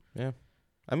kill you. Yeah,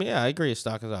 I mean, I agree. His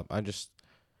stock is up.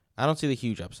 I don't see the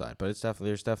huge upside, but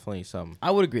there's definitely some.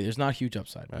 I would agree. There's not a huge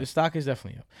upside. Right. The stock is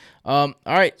definitely up.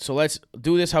 All right, so let's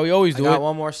do this how we always do I got it.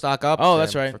 one more stock up. Oh,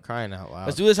 that's right. For crying out loud.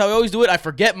 Let's do this how we always do it. I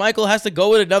forget Michael has to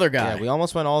go with another guy. Yeah, we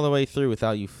almost went all the way through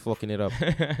without you fucking it up.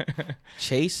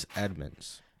 Chase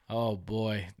Edmonds. Oh,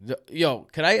 boy. Yo,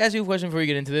 can I ask you a question before we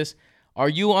get into this? Are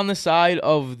you on the side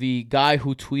of the guy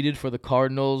who tweeted for the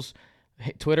Cardinals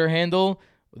Twitter handle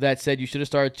that said you should have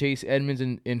started Chase Edmonds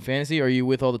in fantasy, or are you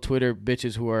with all the Twitter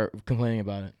bitches who are complaining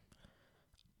about it?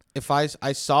 If I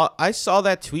saw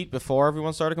that tweet before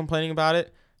everyone started complaining about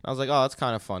it, I was like, oh, that's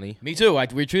kind of funny. Me too. I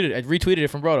retweeted it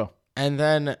from Brodo. And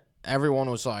then everyone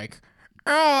was like,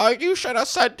 oh, you should have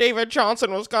said David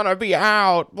Johnson was going to be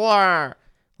out. Blah.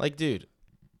 Like, dude.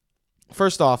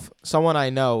 First off, someone I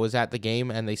know was at the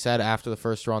game, and they said after the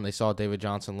first run they saw David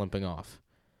Johnson limping off.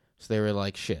 So they were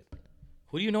like, shit.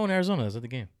 Who do you know in Arizona is at the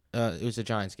game? It was a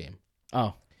Giants game.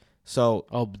 Oh. So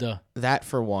duh. That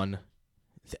for one.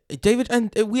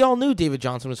 We all knew David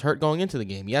Johnson was hurt going into the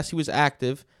game. Yes, he was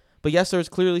active, but yes, there was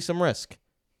clearly some risk.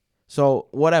 So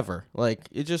whatever. Like,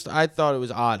 I thought it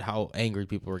was odd how angry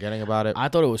people were getting about it. I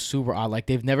thought it was super odd. Like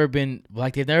they've never been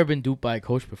duped by a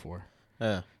coach before.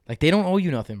 Yeah. Like, they don't owe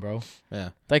you nothing, bro. Yeah.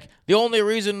 Like, the only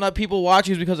reason that people watch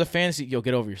you is because of fantasy. Yo,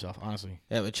 get over yourself, honestly.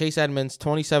 Yeah, but Chase Edmonds,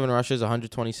 27 rushes,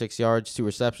 126 yards, 2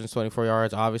 receptions, 24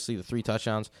 yards. Obviously, the 3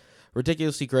 touchdowns.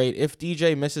 Ridiculously great. If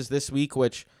DJ misses this week,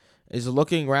 which is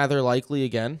looking rather likely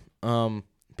again,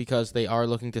 because they are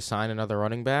looking to sign another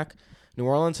running back, New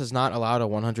Orleans has not allowed a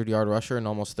 100-yard rusher in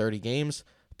almost 30 games.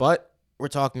 But we're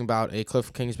talking about a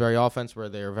Cliff Kingsbury offense where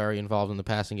they are very involved in the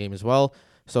passing game as well.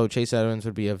 So Chase Edmonds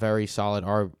would be a very solid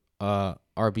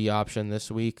RB option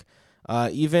this week.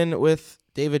 Even with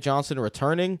David Johnson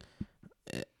returning,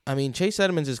 I mean, Chase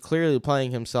Edmonds is clearly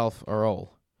playing himself a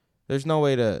role. There's no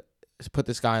way to put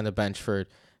this guy on the bench for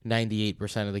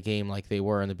 98% of the game like they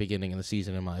were in the beginning of the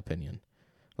season, in my opinion.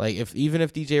 Like, even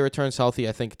if DJ returns healthy,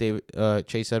 I think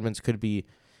Chase Edmonds could be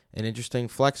an interesting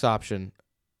flex option,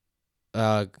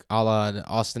 a la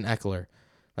Austin Eckler.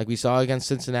 Like we saw against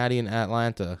Cincinnati and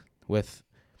Atlanta with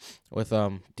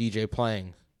DJ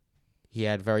playing. He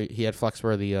had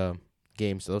flex-worthy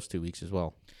games those 2 weeks as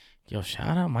well. Yo,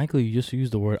 shout out Michael. You just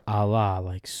used the word Allah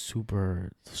like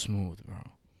super smooth, bro.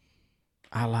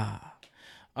 Allah.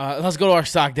 Let's go to our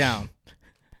stock down.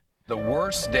 The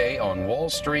worst day on Wall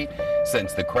Street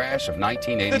since the crash of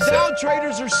 1987. The Dow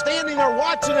traders are standing there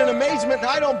watching in amazement, and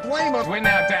I don't blame them. We're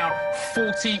now down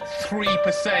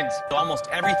 43%. Almost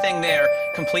everything there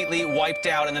completely wiped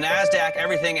out. And the NASDAQ,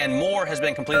 everything and more has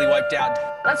been completely wiped out.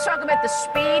 Let's talk about the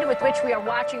speed with which we are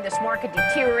watching this market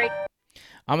deteriorate.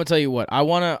 I'm gonna tell you what I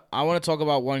wanna talk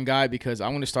about one guy because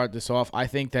I'm gonna start this off. I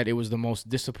think that it was the most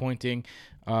disappointing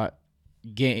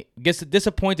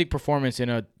disappointing performance in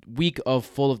a week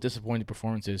full of disappointing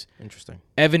performances. Interesting.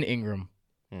 Evan Ingram,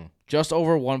 just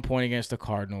over 1 point against the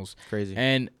Cardinals. Crazy.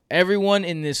 And everyone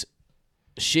in this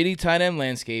shitty tight end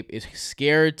landscape is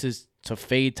scared to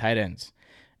fade tight ends.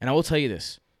 And I will tell you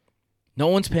this: no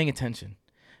one's paying attention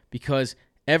because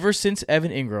ever since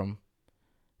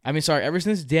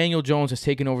Daniel Jones has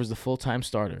taken over as the full-time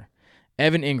starter,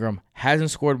 Evan Ingram hasn't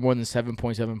scored more than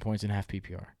 7.7 points in half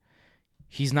PPR.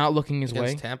 He's not looking his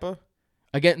way. Against Tampa?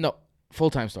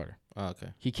 Full-time starter. Oh, okay.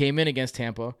 He came in against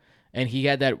Tampa, and he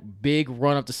had that big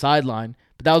run up the sideline,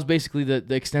 but that was basically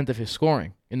the extent of his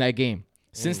scoring in that game.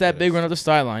 Since that big run up the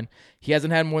sideline, he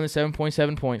hasn't had more than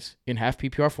 7.7 points in half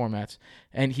PPR formats,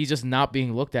 and he's just not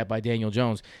being looked at by Daniel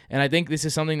Jones. And I think this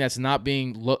is something that's not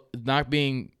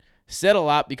being said a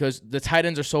lot because the tight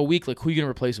ends are so weak. Like, who are you going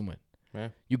to replace him with? Yeah.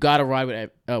 You got to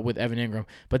ride with Evan Ingram.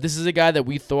 But this is a guy that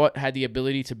we thought had the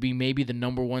ability to be maybe the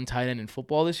number one tight end in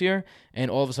football this year.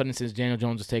 And all of a sudden, since Daniel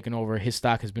Jones has taken over, his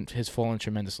stock has fallen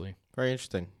tremendously. Very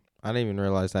interesting. I didn't even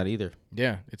realize that either.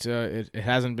 Yeah, it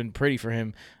hasn't been pretty for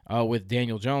him with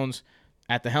Daniel Jones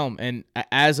at the helm. And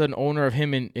as an owner of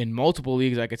him in multiple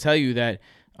leagues, I could tell you that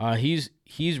he's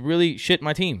really shit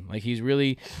my team. Like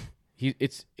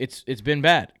it's been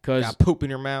bad because got poop in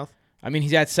your mouth. I mean,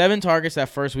 he's had 7 targets that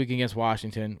first week against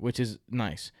Washington, which is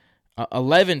nice.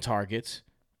 11 targets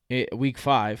week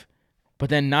 5, but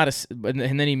then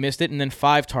and then he missed it, and then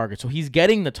 5 targets. So he's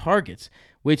getting the targets,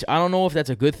 which I don't know if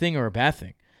that's a good thing or a bad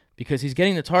thing, because he's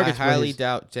getting the targets. I highly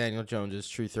doubt Daniel Jones'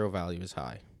 true throw value is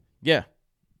high. Yeah,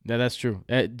 that's true.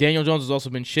 Daniel Jones has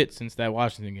also been shit since that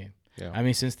Washington game. Yeah. I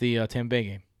mean, since the Tampa Bay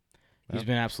game, he's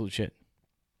been absolute shit.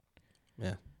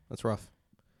 Yeah, that's rough.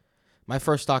 My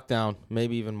first stock down,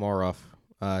 maybe even more rough,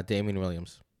 Damian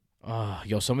Williams.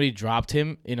 Somebody dropped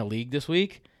him in a league this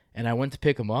week, and I went to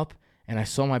pick him up, and I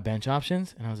saw my bench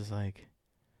options, and I was just like,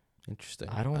 interesting.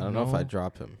 I don't know if I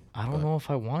drop him. I don't know if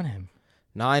I want him.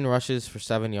 9 rushes for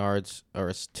 7 yards,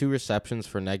 or 2 receptions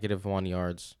for -1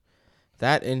 yards.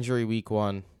 That injury week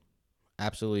 1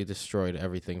 absolutely destroyed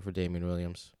everything for Damian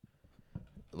Williams.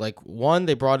 Like,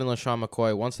 they brought in LaShawn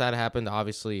McCoy. Once that happened,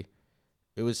 obviously,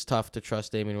 it was tough to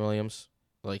trust Damian Williams.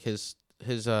 Like, his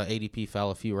ADP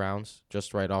fell a few rounds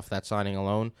just right off that signing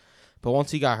alone. But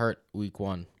once he got hurt week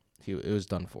 1, it was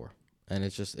done for. And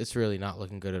it's really not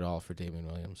looking good at all for Damian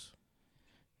Williams.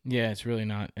 Yeah, it's really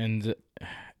not. And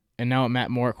now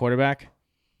Matt Moore at quarterback?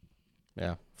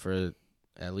 Yeah, for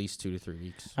at least 2 to 3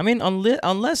 weeks. I mean,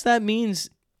 unless that means,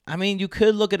 you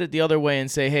could look at it the other way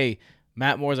and say, hey,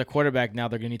 Matt Moore's a quarterback now,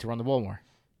 they're going to need to run the ball more.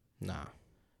 Nah.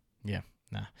 Yeah.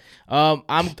 Nah.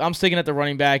 I'm sticking at the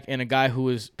running back and a guy who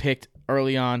was picked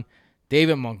early on,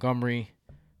 David Montgomery,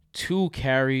 2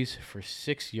 carries for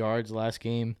 6 yards last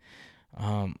game.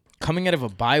 Coming out of a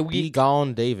bye week. Be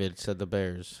gone, David, said the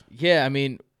Bears. Yeah, I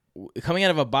mean, coming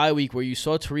out of a bye week where you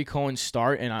saw Tariq Cohen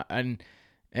start, and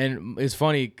it's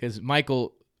funny because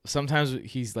Michael, sometimes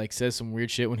he's like says some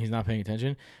weird shit when he's not paying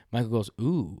attention. Michael goes,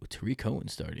 "Ooh, Tariq Cohen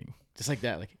starting." Just like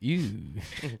that, like, ew.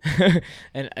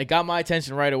 And it got my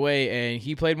attention right away, and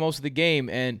he played most of the game.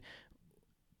 And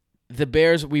the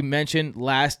Bears, we mentioned,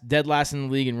 dead last in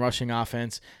the league in rushing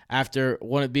offense after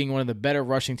being one of the better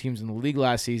rushing teams in the league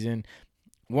last season.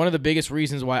 One of the biggest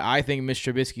reasons why I think Mitch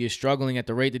Trubisky is struggling at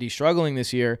the rate that he's struggling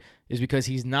this year is because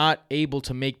he's not able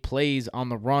to make plays on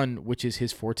the run, which is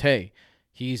his forte.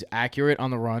 He's accurate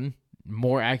on the run,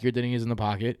 more accurate than he is in the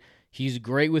pocket. He's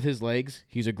great with his legs.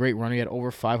 He's a great runner. He had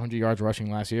over 500 yards rushing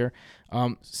last year.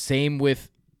 Same with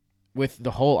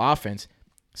the whole offense.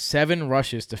 7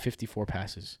 rushes to 54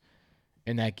 passes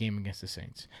in that game against the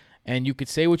Saints. And you could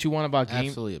say what you want about game.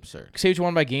 Absolutely absurd. Say what you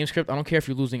want about game script. I don't care if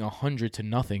you're losing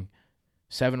 100-0.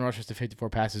 7 rushes to 54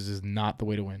 passes is not the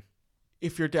way to win.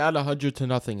 If you're down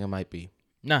 100-0, it might be.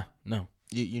 No.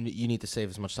 You need to save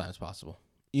as much time as possible.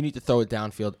 You need to throw it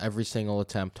downfield every single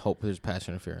attempt. Hope there's pass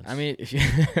interference. I mean, if you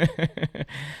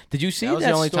did you see that was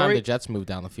the only story? time the Jets moved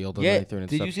down the field? And Yeah. they threw an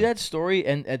Did you see interception. that story?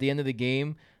 And at the end of the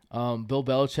game, Bill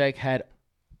Belichick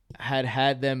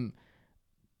had them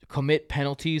commit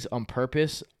penalties on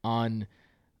purpose on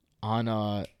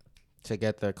to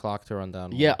get the clock to run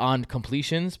down. Yeah, on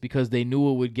completions because they knew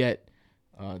it would get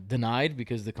denied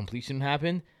because the completion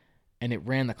happened, and it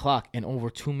ran the clock, and over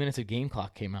 2 minutes of game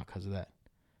clock came out because of that.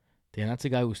 Damn, that's a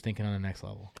guy who's thinking on the next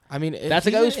level. I mean, that's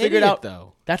a guy who's figured out.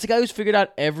 Though. That's a guy who's figured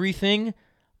out everything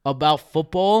about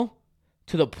football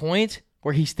to the point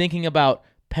where he's thinking about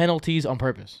penalties on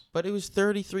purpose. But it was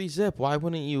 33 zip. Why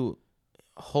wouldn't you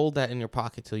hold that in your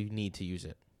pocket till you need to use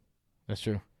it? That's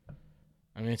true.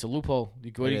 I mean, it's a loophole.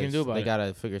 What are you gonna do about it? They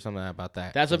gotta figure something out about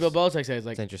that. That's what Bill Belichick says.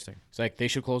 Like, it's interesting. It's like they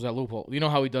should close that loophole. You know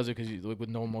how he does it because with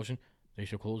no emotion. They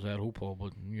should close that loophole,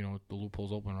 but the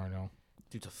loophole's open right now.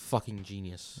 Dude's a fucking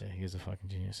genius. Yeah, he is a fucking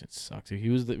genius. It sucks. He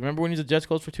was. Remember when he was a Jets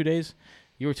coach for 2 days?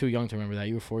 You were too young to remember that.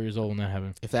 You were 4 years old when that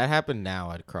happened. If that happened now,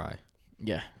 I'd cry.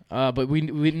 Yeah. But we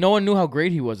no one knew how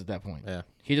great he was at that point. Yeah.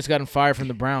 He just got fired from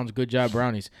the Browns. Good job,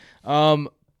 Brownies.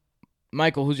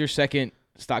 Michael, who's your second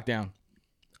stock down?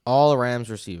 All Rams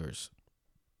receivers.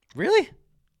 Really?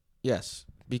 Yes,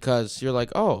 because you're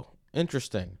like, oh,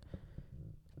 interesting.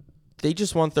 They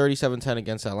just won 37-10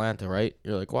 against Atlanta, right?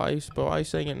 You're like, why are you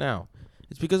saying it now?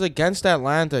 It's because against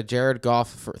Atlanta, Jared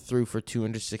Goff threw for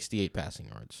 268 passing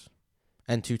yards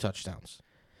and 2 touchdowns.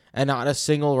 And not a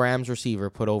single Rams receiver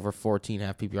put over 14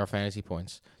 half PPR fantasy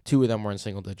points. 2 of them were in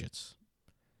single digits.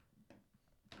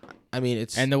 I mean,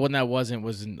 it's... And the one that wasn't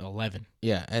was in 11.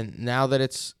 Yeah, and now that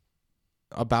it's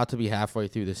about to be halfway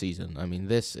through the season, I mean,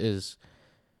 this is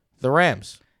the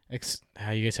Rams.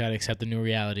 How you guys got to accept the new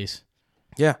realities.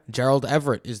 Yeah, Gerald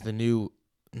Everett is the new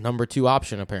number 2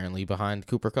 option, apparently, behind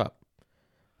Cooper Kupp.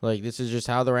 Like, this is just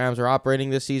how the Rams are operating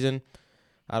this season.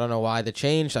 I don't know why the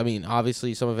change. I mean,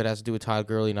 obviously, some of it has to do with Todd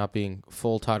Gurley not being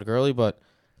full Todd Gurley, but,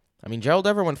 I mean, Gerald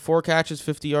Everett went 4 catches,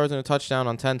 50 yards, and a touchdown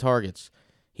on 10 targets.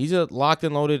 He's a locked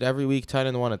and loaded every week,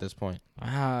 10-1 at this point.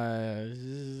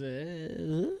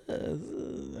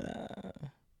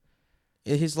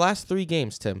 His last 3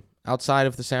 games, Tim, outside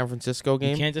of the San Francisco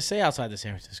game. You can't just say outside the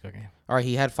San Francisco game. All right,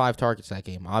 he had 5 targets that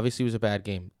game. Obviously, it was a bad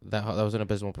game. That was an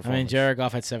abysmal performance. I mean, Jared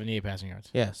Goff had 78 passing yards.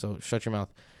 Yeah, so shut your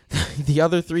mouth. The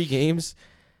other 3 games,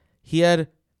 he had,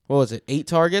 8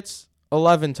 targets,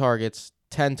 11 targets,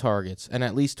 10 targets, and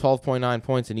at least 12.9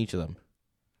 points in each of them.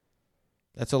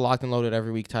 That's a locked and loaded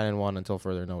every week, 10-1 until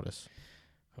further notice.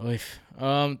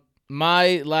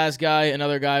 My last guy,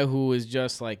 another guy who is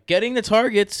just like getting the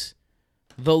targets.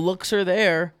 The looks are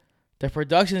there. The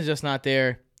production is just not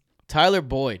there. Tyler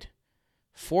Boyd,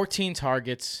 14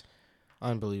 targets.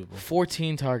 Unbelievable.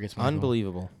 14 targets. Michael.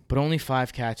 Unbelievable. But only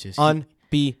 5 catches.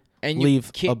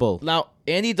 Unbelievable. Now,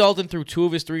 Andy Dalton threw 2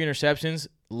 of his 3 interceptions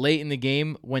late in the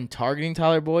game when targeting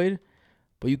Tyler Boyd.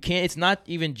 But you can't. It's not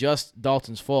even just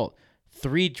Dalton's fault.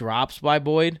 3 drops by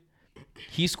Boyd.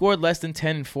 He scored less than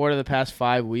 10 in 4 of the past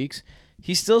 5 weeks.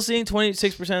 He's still seeing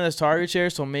 26% of his target share,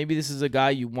 so maybe this is a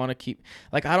guy you want to keep.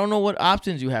 Like, I don't know what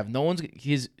options you have.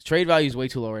 His trade value is way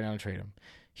too low right now to trade him.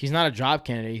 He's not a drop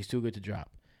candidate. He's too good to drop.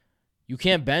 You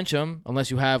can't bench him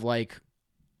unless you have,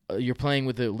 you're playing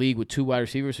with a league with 2 wide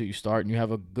receivers who you start and you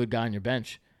have a good guy on your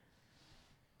bench.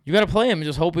 You got to play him and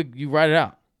just hope you ride it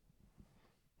out.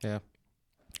 Yeah.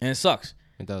 And it sucks.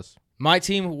 It does. My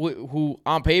team, who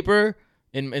on paper,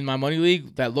 in my money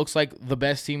league, that looks like the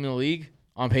best team in the league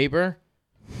on paper,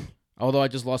 although I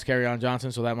just lost Kerryon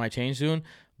Johnson, so that might change soon.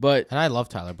 And I love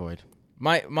Tyler Boyd.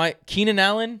 My Keenan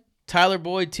Allen, Tyler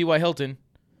Boyd, T.Y. Hilton.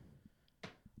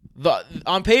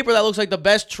 On paper, that looks like the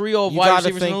best trio of wide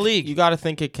receivers in the league. You got to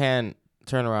think it can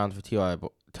turn around for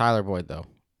Tyler Boyd, though.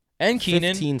 And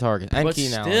Keenan. 15 targets. And but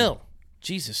Keenan Allen. Still,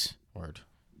 Jesus. Word.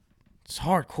 It's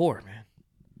hardcore, man.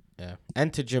 Yeah.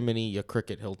 And to Jiminy, your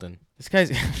cricket Hilton. This guy's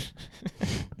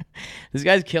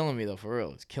killing me, though, for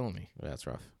real. It's killing me. Yeah, that's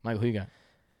rough. Michael, who you got?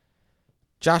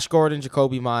 Josh Gordon,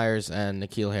 Jacoby Myers, and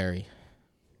N'Keal Harry.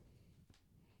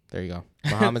 There you go.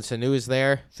 Mohamed Sanu is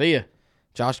there. See ya.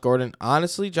 Josh Gordon.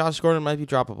 Honestly, Josh Gordon might be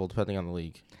droppable depending on the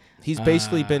league. He's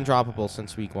basically been droppable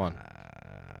since week 1.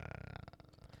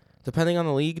 Depending on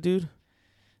the league, dude.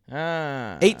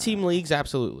 8-team leagues,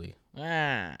 absolutely.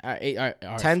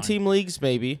 10-team leagues,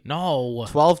 maybe. No.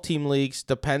 12-team leagues,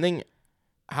 depending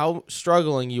how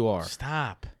struggling you are.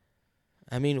 Stop.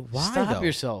 I mean, why Stop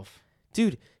yourself.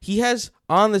 Dude, he has,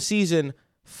 on the season,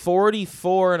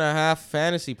 44.5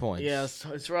 fantasy points. Yeah,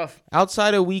 it's rough.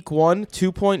 Outside of week 1,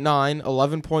 2.9,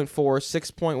 11.4,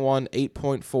 6.1,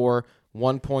 8.4,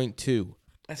 1.2.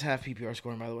 That's half PPR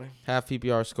scoring, by the way. Half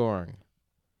PPR scoring.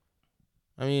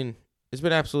 I mean, it's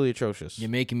been absolutely atrocious. You're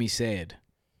making me sad.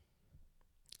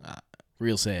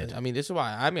 Real sad. I mean, this is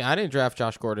why. I mean, I didn't draft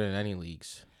Josh Gordon in any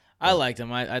leagues. I liked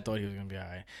him. I thought he was going to be all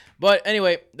right. But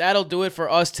anyway, that'll do it for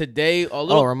us today.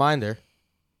 Reminder.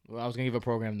 Well, I was going to give a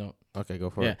program note. Okay,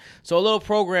 go for it. So a little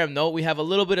program note. We have a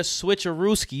little bit of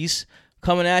switcherooskies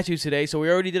coming at you today. So we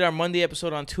already did our Monday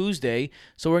episode on Tuesday.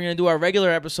 So we're going to do our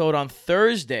regular episode on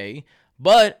Thursday.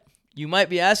 But you might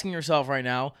be asking yourself right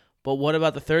now, but what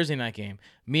about the Thursday night game?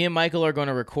 Me and Michael are going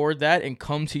to record that and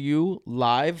come to you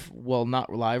live. Well,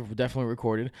 not live, definitely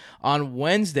recorded on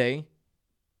Wednesday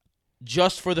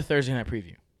just for the Thursday night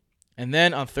preview. And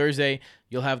then on Thursday,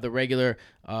 you'll have the regular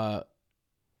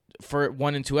for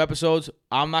 1 and 2 episodes.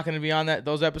 I'm not going to be on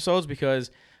those episodes because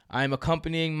I'm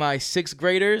accompanying my 6th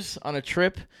graders on a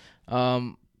trip.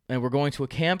 And we're going to a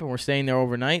camp and we're staying there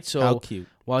overnight. So how cute.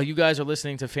 While you guys are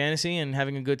listening to fantasy and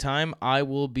having a good time, I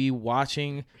will be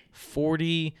watching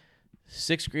 40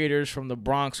 6th graders from the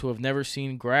Bronx who have never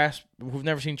seen grass, who've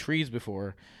never seen trees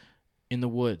before in the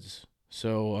woods.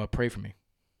 So pray for me.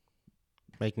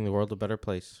 Making the world a better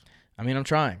place. I mean, I'm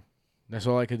trying. That's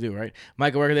all I could do, right?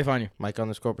 Michael, where can they find you?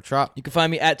 Mike_Petrop. You can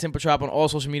find me at Tim Petrop on all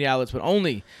social media outlets, but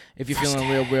only if you're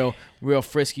feeling real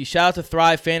frisky. Shout out to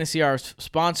Thrive Fantasy, our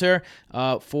sponsor.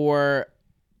 For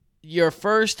your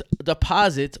first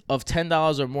deposit of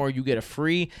 $10 or more, you get a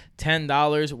free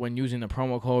 $10 when using the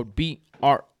promo code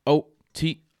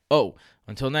BROTO.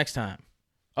 Until next time.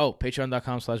 Oh,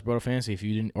 patreon.com/BrotoFantasy if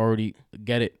you didn't already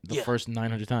get it the first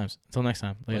 900 times. Until next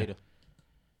time. Later.